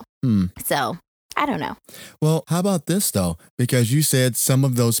it go. So I don't know. Well, how about this, though? Because you said some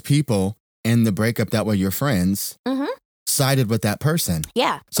of those people in the breakup that were your friends sided with that person.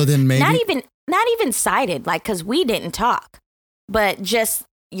 Yeah. So then maybe not even sided, like, because we didn't talk, but just,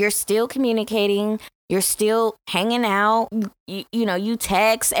 you're still communicating, you're still hanging out, you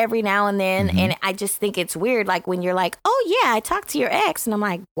text every now and then. And I just think it's weird, like, when you're like, oh yeah, I talked to your ex, and I'm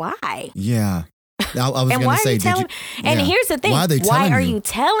like, why? Yeah. I was going to say, and here's the thing, why are you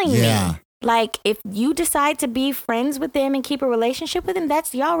telling me? Like, if you decide to be friends with them and keep a relationship with them,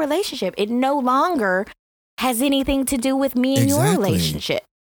 that's y'all relationship. It no longer has anything to do with me and your relationship.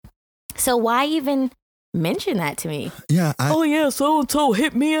 So why even mention that to me? Yeah. Oh yeah, so-and-so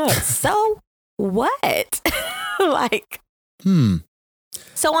hit me up. So what? Like,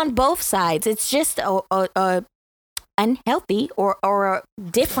 So on both sides, it's just a unhealthy or a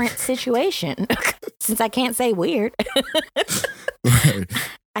different situation. Since I can't say weird. Right.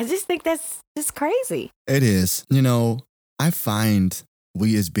 I just think that's just crazy. It is. I find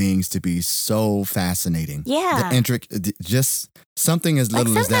we as beings to be so fascinating. Yeah. Just something as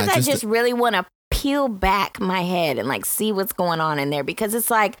little as that. Sometimes I just really want to peel back my head and like see what's going on in there, because it's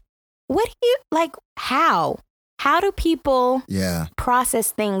like, what do you, like, how do people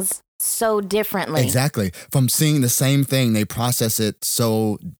process things so differently? Exactly. From seeing the same thing, they process it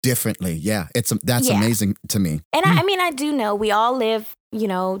so differently. Yeah. That's amazing to me. And I mean, I do know we all live,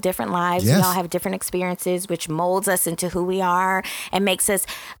 different lives. Yes. We all have different experiences, which molds us into who we are and makes us,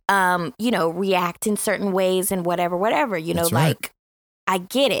 react in certain ways and whatever, That's like, right. I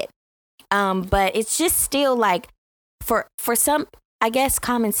get it. But it's just still like, for some, I guess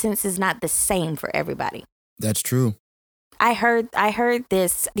common sense is not the same for everybody. That's true. I heard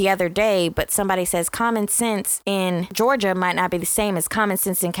this the other day, but somebody says common sense in Georgia might not be the same as common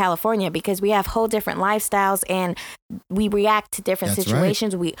sense in California, because we have whole different lifestyles and we react to different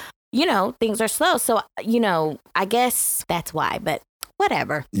situations. Right. Things are slow. So, I guess that's why, but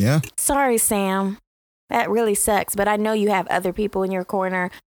whatever. Yeah. Sorry, Sam. That really sucks. But I know you have other people in your corner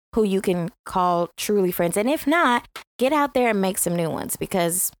who you can call truly friends. And if not, get out there and make some new ones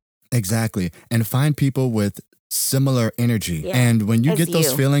because. Exactly. And find people with similar energy. Yeah, and when you it's get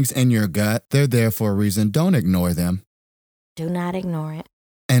those you. feelings in your gut, they're there for a reason. Don't ignore them. Do not ignore it.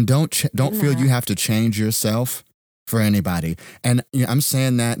 And don't feel not. you have to change yourself for anybody. And I'm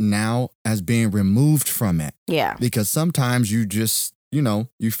saying that now as being removed from it. Yeah. Because sometimes you just,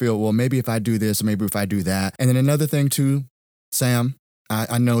 you feel, well, maybe if I do this, maybe if I do that. And then another thing too, Sam,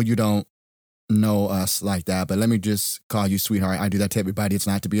 I know you don't know us like that, but let me just call you sweetheart. I do that to everybody. It's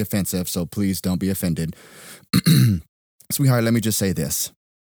not to be offensive, so please don't be offended. Sweetheart, let me just say this.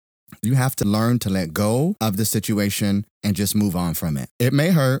 You have to learn to let go of the situation and just move on from it. It may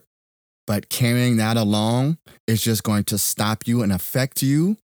hurt, but carrying that along is just going to stop you and affect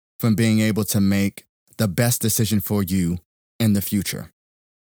you from being able to make the best decision for you in the future.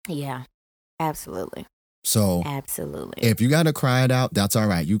 Yeah, absolutely. So absolutely. If you got to cry it out, that's all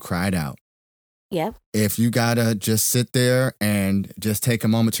right. You cry it out. Yep. If you got to just sit there and just take a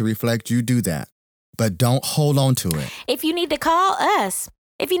moment to reflect, you do that. But don't hold on to it. If you need to call us,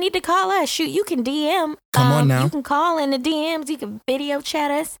 shoot, you can DM. Come on now. You can call in the DMs. You can video chat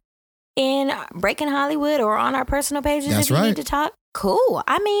us in Breaking Hollywood or on our personal pages. That's if you right. need to talk. Cool.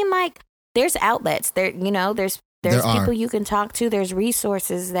 I mean, like, there's outlets. There's people you can talk to. There's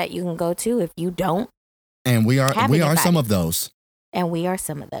resources that you can go to if you don't. And we are some of those. And we are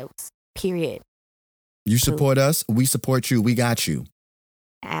some of those. Period. You support us. We support you. We got you.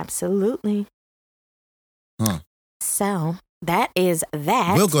 Absolutely. Huh. So that is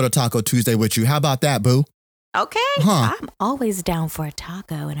that. We'll go to Taco Tuesday with you. How about that, boo? Okay. Huh. I'm always down for a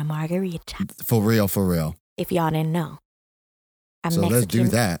taco and a margarita. For real, for real. If y'all didn't know. I'm so Mexican let's do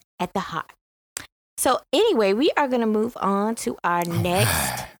that. At the heart. So anyway, we are going to move on to our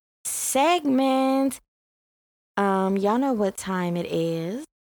next segment. Y'all know what time it is.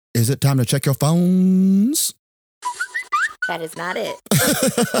 Is it time to check your phones? That is not it.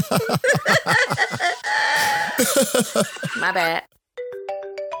 My bad.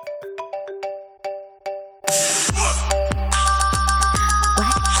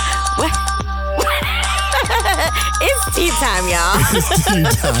 What? It's tea time, y'all. It's tea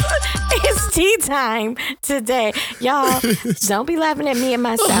time. It's tea time today. Y'all, don't be laughing at me and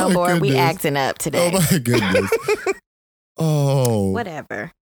my soundboard. We acting up today. Oh, my goodness. Oh.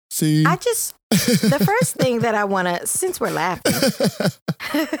 Whatever. See? The first thing that I want to, since we're laughing.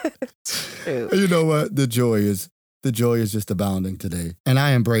 You know what? The joy is just abounding today. And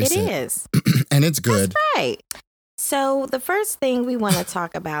I embrace it. It is. And it's good. That's right. So the first thing we want to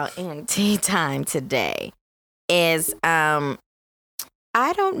talk about in tea time today is, I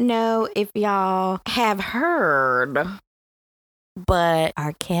don't know if y'all have heard, but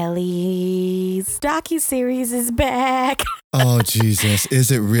R. Kelly's docuseries is back. Oh, Jesus. Is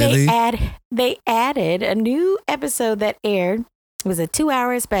it really? They added a new episode that aired. It was a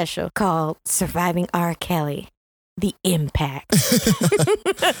 2-hour special called Surviving R. Kelly. The Impact.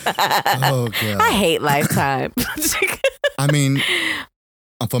 Oh, God. I hate Lifetime. I mean,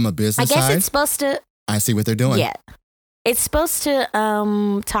 from a business side, I guess it's supposed to. I see what they're doing. Yeah. It's supposed to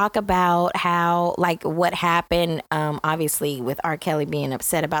talk about how, like, what happened, obviously, with R. Kelly being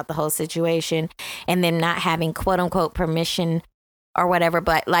upset about the whole situation and them not having, quote unquote, permission or whatever.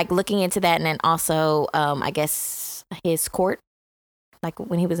 But, like, looking into that and then also, I guess, his court, like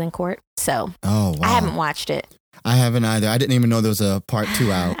when he was in court. So, oh, wow. I haven't watched it. I haven't either. I didn't even know there was a part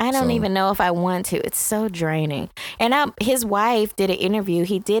 2 out. I don't even know if I want to. It's so draining. And his wife did an interview.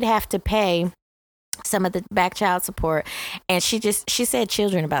 He did have to pay some of the back child support, and she said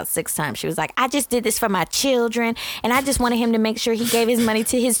children about 6 times. She was like, I just did this for my children, and I just wanted him to make sure he gave his money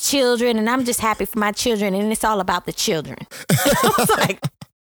to his children, and I'm just happy for my children, and it's all about the children. I was like,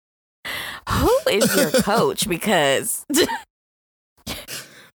 who is your coach? Because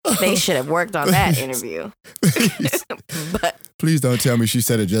they should have worked on that interview. But please don't tell me she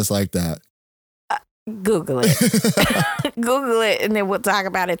said it just like that. Google it. Google it, and then we'll talk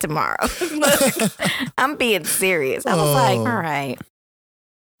about it tomorrow. Look, I'm being serious. I was like,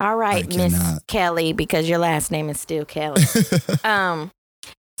 all right, Miss Kelly, because your last name is still Kelly.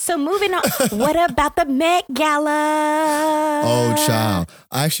 So moving on. What about the Met Gala? Oh, child.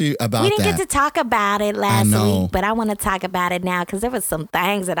 Actually, about that. We didn't get to talk about it last know. week, but I want to talk about it now because there was some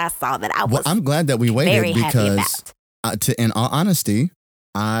things that I saw that I was well, I'm glad that we waited very happy because, about. In all honesty,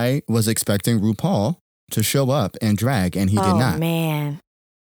 I was expecting RuPaul to show up and drag, and he did not.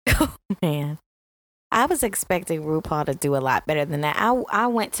 Oh, man. I was expecting RuPaul to do a lot better than that. I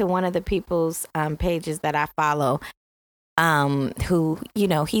went to one of the people's pages that I follow, who,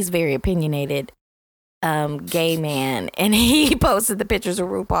 he's very opinionated gay man, and he posted the pictures of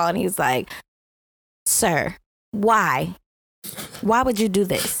RuPaul, and he's like, "Sir, why? Why would you do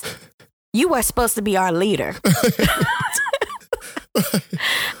this? You were supposed to be our leader."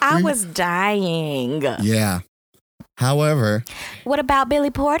 I was dying. Yeah. However, what about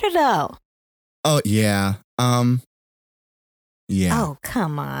Billy Porter though? Oh yeah. Yeah. Oh,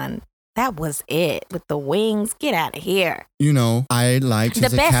 come on. That was it with the wings. Get out of here. You know, I liked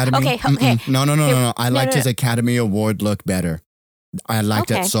his Academy. Okay. No. I liked his Academy Award look better. I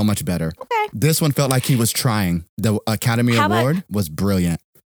liked it so much better. Okay. This one felt like he was trying. The Academy Award was brilliant.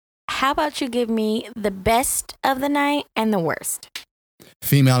 How about you give me the best of the night and the worst?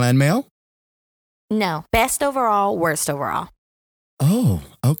 Female and male? No. Best overall, worst overall. Oh,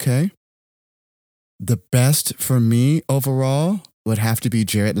 okay. The best for me overall would have to be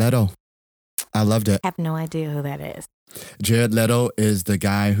Jared Leto. I loved it. I have no idea who that is. Jared Leto is the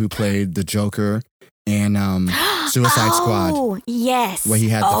guy who played the Joker in Suicide Squad. Oh, yes. Where he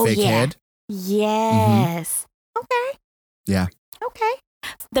had the fake head. Yes. Mm-hmm. Okay. Yeah. Okay.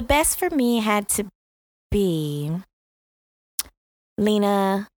 The best for me had to be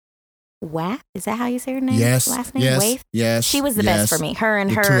Lena Waithe. Is that how you say her name? Yes. Last name? Yes. Waithe? Yes. She was the best for me. Her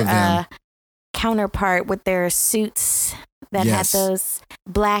and her counterpart with their suits that had those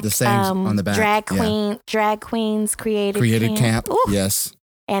black on the back. drag queens created camp. Ooh. Yes.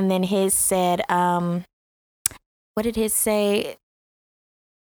 And then his said, what did his say?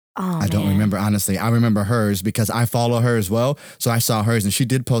 Oh, I don't remember, honestly. I remember hers because I follow her as well. So I saw hers and she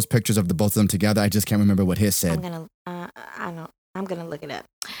did post pictures of the both of them together. I just can't remember what his said. I'm going to look it up.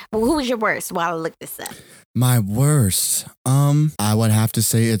 Well, who was your worst while I look this up? My worst? I would have to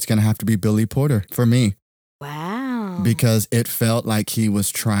say it's going to have to be Billy Porter for me. Wow. Because it felt like he was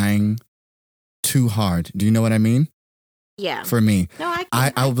trying too hard. Do you know what I mean? Yeah. For me. No,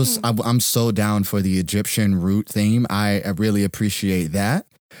 I'm so down for the Egyptian root theme. I really appreciate that.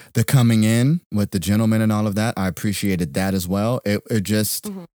 The coming in with the gentleman and all of that, I appreciated that as well. It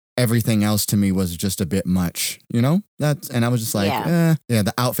just, everything else to me was just a bit much, you know? And I was just like,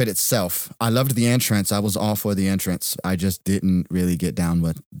 the outfit itself. I loved the entrance. I was all for the entrance. I just didn't really get down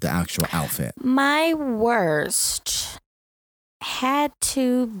with the actual outfit. My worst had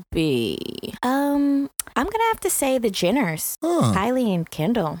to be, I'm going to have to say the Jenners, Kylie and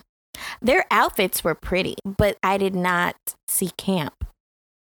Kendall. Their outfits were pretty, but I did not see camp.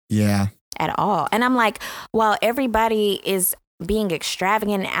 Yeah. At all. And I'm like, while everybody is being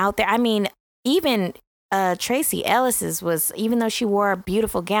extravagant out there, I mean, even Tracy Ellis's was, even though she wore a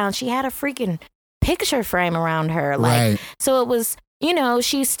beautiful gown, she had a freaking picture frame around her. Like, so it was, you know,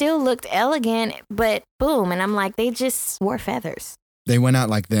 she still looked elegant, but boom. And I'm like, they just wore feathers. They went out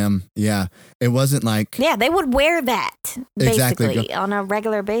like them. Yeah. It wasn't like. Yeah, they would wear that basically on a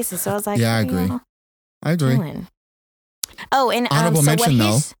regular basis. So I was like, yeah, I agree. I agree. Doing? Oh, and honorable mention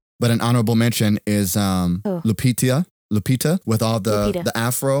though. But an honorable mention is Lupita with all the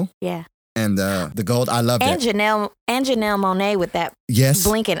afro. Yeah. And the gold. I loved it. And Janelle Monáe with that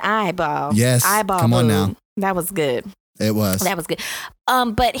blinking eyeball. Yes. Eyeball. Come on now. That was good. It was. That was good.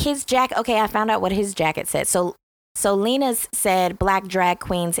 But his jacket, okay, I found out what his jacket said. So Lena's said Black Drag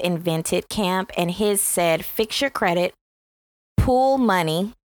Queens Invented Camp, and his said fix your credit, pool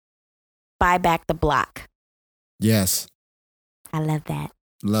money, buy back the block. Yes. I love that.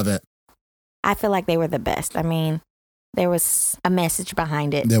 Love it. I feel like they were the best. I mean, there was a message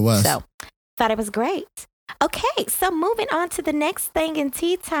behind it. There was. So, thought it was great. Okay, so moving on to the next thing in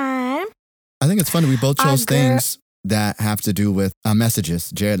tea time. I think it's funny. We both chose things that have to do with messages.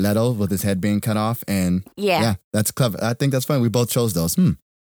 Jared Leto with his head being cut off. And yeah, that's clever. I think that's funny. We both chose those.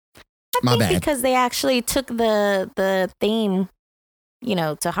 My bad. Because they actually took the theme, you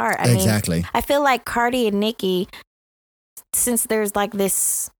know, to heart. I mean, I feel like Cardi and Nicki, since there's like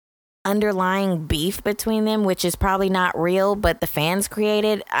this underlying beef between them, which is probably not real, but the fans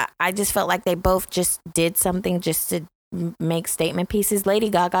created, I just felt like they both just did something just to make statement pieces. Lady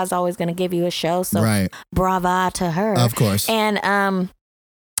Gaga's always going to give you a show, so brava to her. Of course. And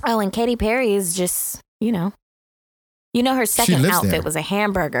and Katy Perry is just, you know her second outfit was a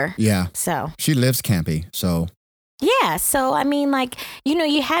hamburger. Yeah. So she lives campy, so. Yeah, so I mean, like, you know,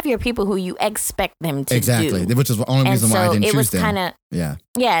 you have your people who you expect them to do. Which is the only reason why I didn't choose them. Yeah,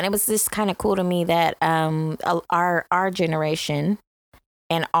 and it was just kind of cool to me that our generation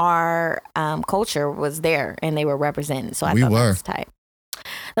and our culture was there and they were represented. So I thought that was tight.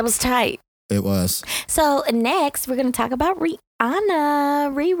 That was tight. It was. So next, we're going to talk about Rihanna.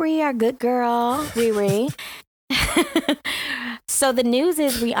 Riri, our good girl, Riri. So the news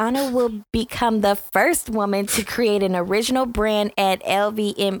is Rihanna will become the first woman to create an original brand at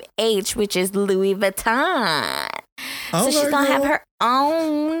LVMH, which is Louis Vuitton. So she's going to have her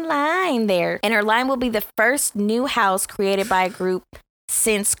own line there. And her line will be the first new house created by a group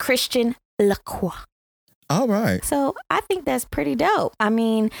since Christian Lacroix. All right. So I think that's pretty dope. I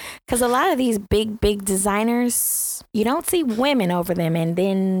mean, because a lot of these big designers, you don't see women over them, and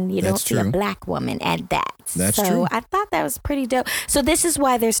then you don't see a black woman at that. That's so true. I thought that was pretty dope. So this is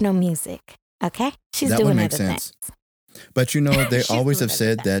why there's no music. Okay, she's doing other things. But they always have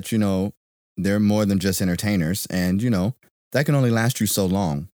said that they're more than just entertainers, and that can only last you so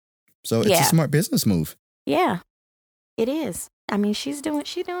long. So it's a smart business move. Yeah, it is. I mean, she's doing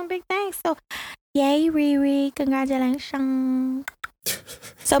big things. So, yay, Riri. Congratulations.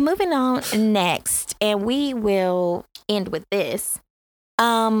 So, moving on next, and we will end with this.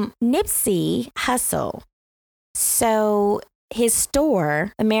 Nipsey Hussle. So, his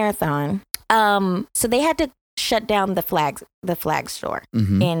store, the Marathon, so they had to shut down the flag store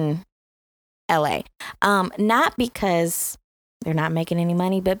in LA. Not because they're not making any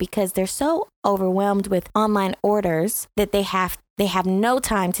money, but because they're so overwhelmed with online orders that they have no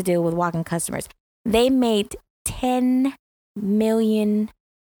time to deal with walk-in customers. They made $10 million.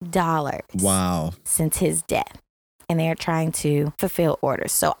 Wow. Since his death. And they are trying to fulfill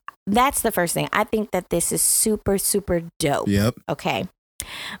orders. So that's the first thing. I think that this is super, super dope. Yep. Okay.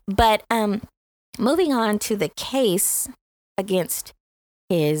 But moving on to the case against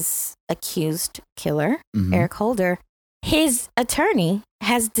his accused killer, Eric Holder. His attorney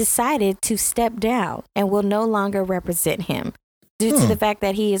has decided to step down and will no longer represent him due to the fact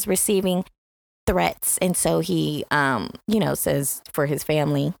that he is receiving threats. And so he, says for his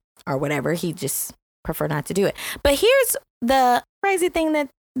family or whatever, he just prefer not to do it. But here's the crazy thing that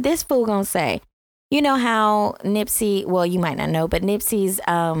this fool gonna say. You know how Nipsey, well, you might not know, but Nipsey's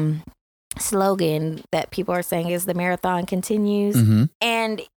slogan that people are saying is the marathon continues.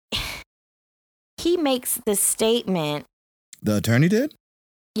 And he makes the statement. The attorney did?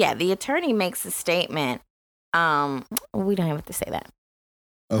 Yeah, the attorney makes the statement. We don't have to say that.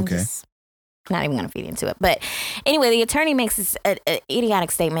 Okay. Not even going to feed into it. But anyway, the attorney makes this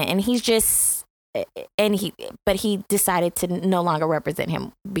idiotic statement, and he decided to no longer represent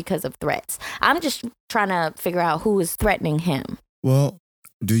him because of threats. I'm just trying to figure out who is threatening him. Well,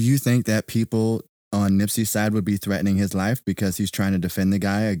 do you think that people on Nipsey's side would be threatening his life because he's trying to defend the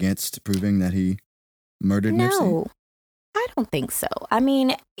guy against proving that he murdered Nipsey? No, I don't think so. I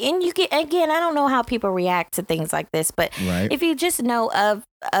mean, and you get, again, I don't know how people react to things like this, but if you just know of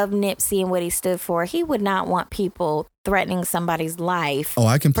Nipsey and what he stood for, he would not want people threatening somebody's life. Oh,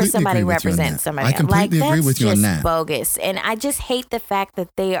 I completely for somebody agree with you on represent that. somebody. I completely agree with you on that. That's just bogus. And I just hate the fact that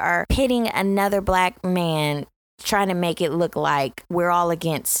they are pitting another black man, trying to make it look like we're all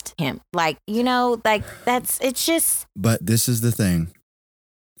against him. Like, it's just. But this is the thing.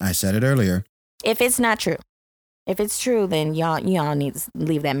 I said it earlier. If it's not true. If it's true, then y'all need to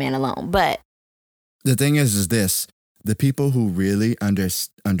leave that man alone. But the thing is this. The people who really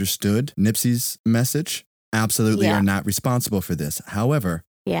understood Nipsey's message absolutely are not responsible for this. However,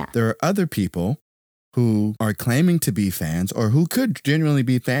 there are other people who are claiming to be fans or who could genuinely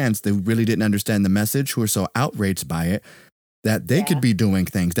be fans that really didn't understand the message, who are so outraged by it that they could be doing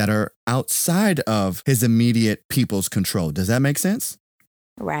things that are outside of his immediate people's control. Does that make sense?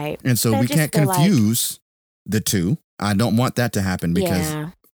 Right. And so we can't confuse the two. I don't want that to happen because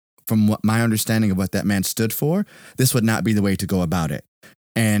from what my understanding of what that man stood for, this would not be the way to go about it.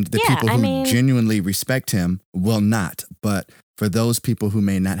 And the people who genuinely respect him will not. But for those people who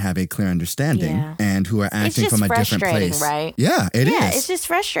may not have a clear understanding and who are acting from a different place. Right? Yeah, it is. Yeah, it's just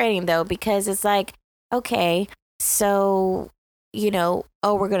frustrating though, because it's like, okay, so, we're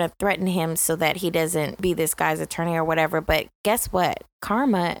going to threaten him so that he doesn't be this guy's attorney or whatever. But guess what?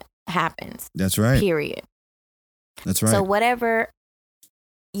 Karma happens. That's right. Period. That's right. So whatever,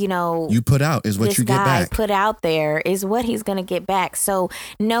 you put out is what you get back. Put out there is what he's going to get back. So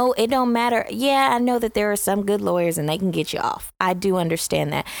no, it don't matter. Yeah, I know that there are some good lawyers and they can get you off. I do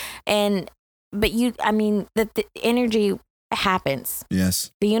understand that. But the energy happens.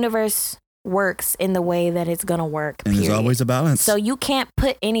 Yes. The universe works in the way that it's going to work. And there's always a balance. So you can't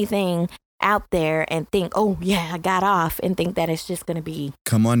put anything out there and think, oh yeah, I got off, and think that it's just going to be.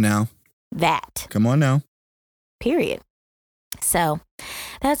 Come on now. That. Come on now. Period. So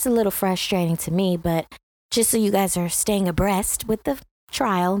that's a little frustrating to me, but just so you guys are staying abreast with the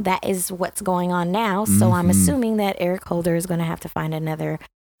trial, that is what's going on now. So I'm assuming that Eric Holder is going to have to find another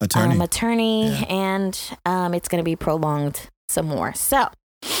attorney and it's going to be prolonged some more. So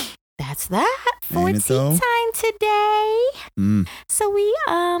that's that for Teen Time today. Mm. So we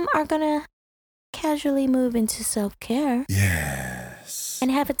are gonna casually move into self-care. Yes. And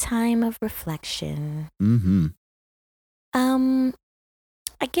have a time of reflection. Mm-hmm.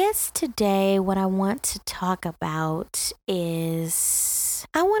 I guess today what I want to talk about is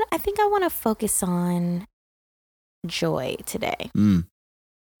I think I want to focus on joy today. Mm.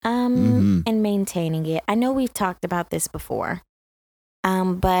 And maintaining it. I know we've talked about this before.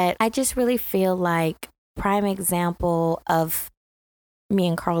 But I just really feel like prime example of me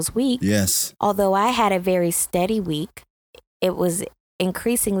and Carl's week. Yes. Although I had a very steady week, it was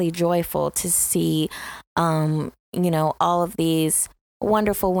increasingly joyful to see, all of these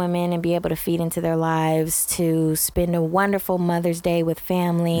wonderful women and be able to feed into their lives, to spend a wonderful Mother's Day with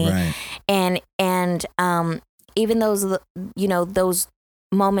family. Right. And even those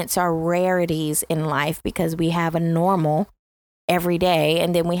moments are rarities in life because we have a normal every day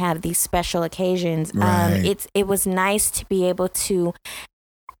and then we have these special occasions. Right. It was nice to be able to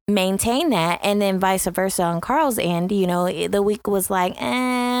maintain that, and then vice versa on Carl's end. The week was like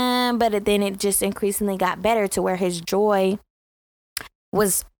but then it just increasingly got better to where his joy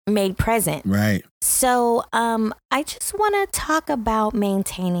was made present. Right. So I just want to talk about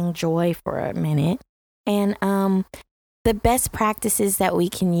maintaining joy for a minute, and the best practices that we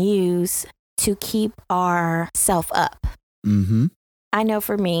can use to keep our self up. Mm-hmm. I know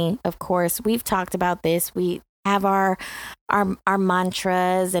for me, of course, we've talked about this. We have our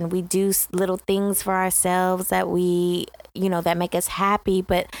mantras, and we do little things for ourselves that that make us happy.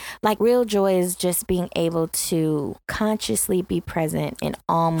 But like real joy is just being able to consciously be present in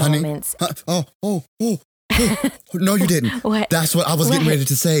all moments. Oh. No, you didn't. What? That's what I was getting ready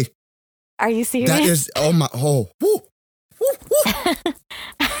to say. Are you serious? That is, woo.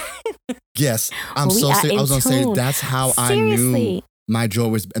 Yes, I'm so serious. I was going to say, that's how Seriously. I knew my joy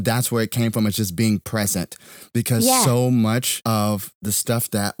was, that's where it came from. It's just being present, because so much of the stuff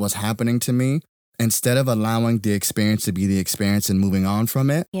that was happening to me, instead of allowing the experience to be the experience and moving on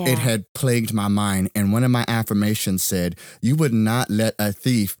from it, it had plagued my mind. And one of my affirmations said, you would not let a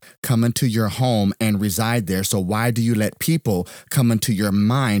thief come into your home and reside there. So why do you let people come into your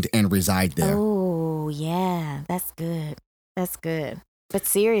mind and reside there? Oh, yeah. That's good. That's good. But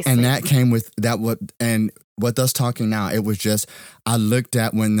seriously. And that came with that. With us talking now, it was just, I looked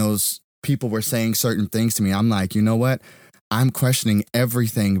at when those people were saying certain things to me. I'm like, you know what? I'm questioning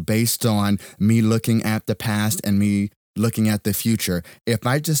everything based on me looking at the past and me looking at the future. If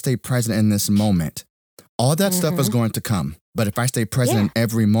I just stay present in this moment, all that stuff is going to come. But if I stay present in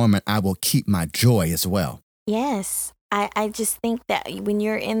every moment, I will keep my joy as well. Yes. I just think that when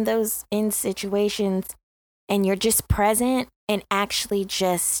you're in situations and you're just present and actually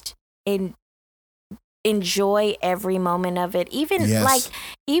just enjoy every moment of it,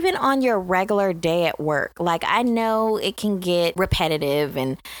 even on your regular day at work. Like, I know it can get repetitive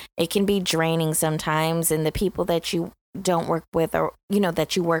and it can be draining sometimes, and the people that you don't work with, or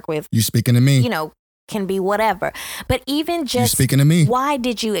that you work with, you speaking to me, can be whatever. But even just, you speaking to me, why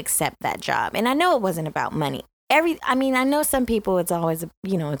did you accept that job? And I know it wasn't about money. I know some people it's always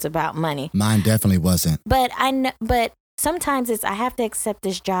it's about money. Mine definitely wasn't. But sometimes it's, I have to accept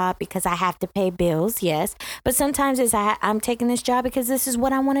this job because I have to pay bills, yes. But sometimes it's, I'm taking this job because this is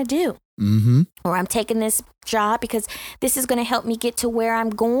what I want to do. Mm-hmm. Or I'm taking this job because this is going to help me get to where I'm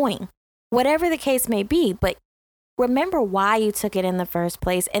going. Whatever the case may be. But remember why you took it in the first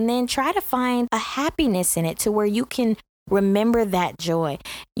place, and then try to find a happiness in it to where you can remember that joy.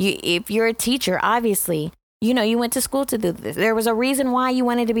 If you're a teacher, obviously, you went to school to do this. There was a reason why you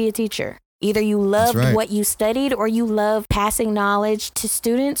wanted to be a teacher. Either you loved what you studied, or you love passing knowledge to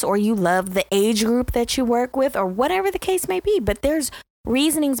students, or you love the age group that you work with, or whatever the case may be. But there's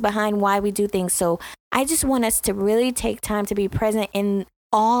reasonings behind why we do things. So I just want us to really take time to be present in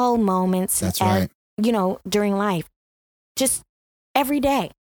all moments. That's right. During life, just every day.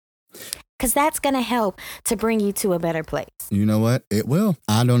 Because that's going to help to bring you to a better place. You know what? It will.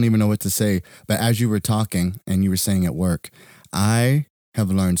 I don't even know what to say. But as you were talking and you were saying at work, I have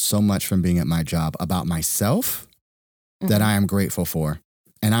learned so much from being at my job about myself that I am grateful for.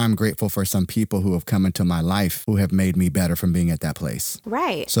 And I'm grateful for some people who have come into my life who have made me better from being at that place.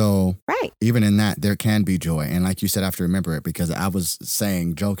 Right. So even in that, there can be joy. And like you said, I have to remember it, because I was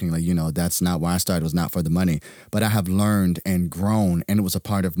saying jokingly, that's not why I started. It was not for the money. But I have learned and grown, and it was a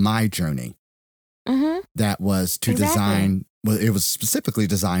part of my journey that was to design. Well, it was specifically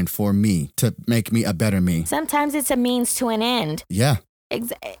designed for me, to make me a better me. Sometimes it's a means to an end. Yeah.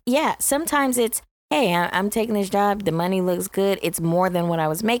 Yeah. Sometimes it's hey, I'm taking this job. The money looks good. It's more than what I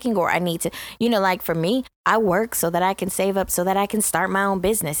was making, or I need to, like for me, I work so that I can save up so that I can start my own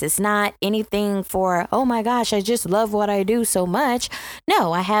business. It's not anything for, oh my gosh, I just love what I do so much.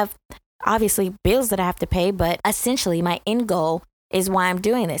 No, I have obviously bills that I have to pay, but essentially my end goal is why I'm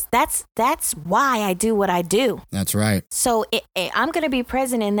doing this. That's why I do what I do. That's right. So I'm going to be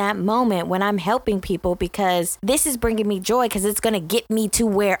present in that moment when I'm helping people, because this is bringing me joy, because it's going to get me to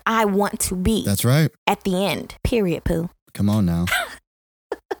where I want to be. That's right. At the end. Period, Pooh. Come on now.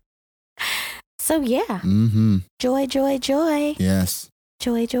 So yeah. Mm-hmm. Joy, joy, joy. Yes.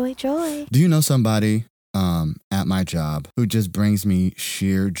 Joy, joy, joy. Do you know somebody at my job who just brings me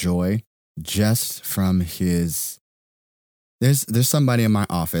sheer joy just from his... There's somebody in my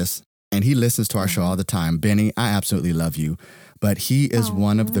office, and he listens to our show all the time. Benny, I absolutely love you, but he is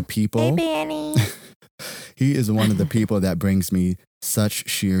one of the people. Hey, Benny. He is one of the people that brings me such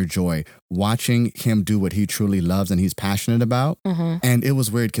sheer joy, watching him do what he truly loves and he's passionate about. Mm-hmm. And it was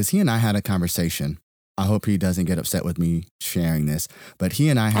weird because he and I had a conversation. I hope he doesn't get upset with me sharing this, but he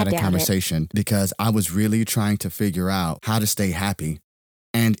and I had a conversation because I was really trying to figure out how to stay happy.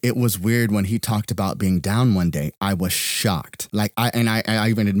 And it was weird when he talked about being down one day. I was shocked. I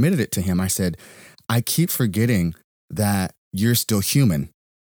even admitted it to him. I said, I keep forgetting that you're still human.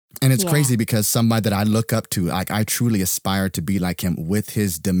 And it's crazy because somebody that I look up to, like I truly aspire to be like him with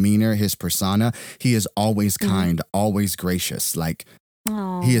his demeanor, his persona. He is always kind, always gracious. Like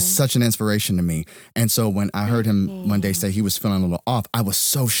he is such an inspiration to me. And so when I heard him one day say he was feeling a little off, I was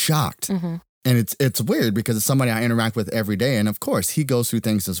so shocked. Mm-hmm. And it's weird because it's somebody I interact with every day. And of course, he goes through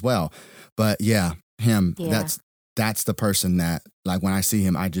things as well. But him, that's the person that, like, when I see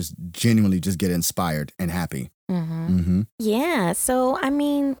him, I just genuinely just get inspired and happy. Mm-hmm. Mm-hmm. Yeah. So, I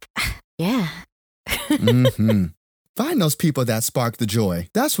mean, yeah. Mm-hmm. Find those people that spark the joy.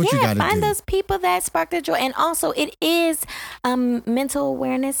 That's what you got to do. Find those people that spark the joy. And also, it is Mental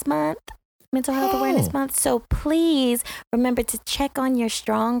Awareness Month. Mental Health Awareness Month. So please remember to check on your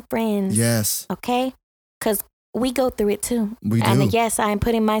strong friends. Yes. Okay? Because we go through it too. We do. And yes, I'm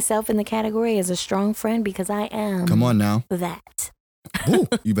putting myself in the category as a strong friend because I am. Come on now. That. Ooh,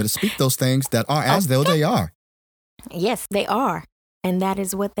 you better speak those things that are as though they are. Yes, they are. And that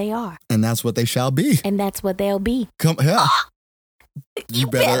is what they are. And that's what they shall be. And that's what they'll be. Come here. You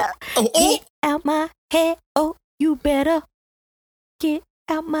better. Get out my head. Oh, you better. Get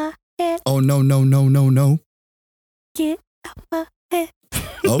out my head. Oh, no. Get out my head.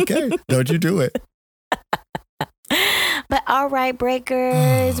 Okay, don't you do it. But all right,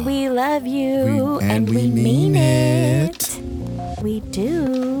 breakers, we love you. And we mean it. We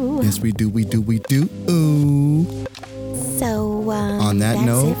do. Yes, we do. Ooh. So, on that that's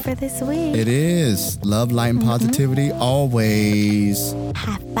note, it for this week. It is. Love, light, and positivity always.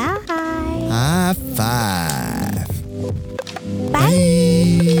 High five. High five. Bye.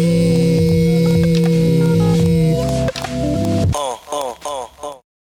 Bye.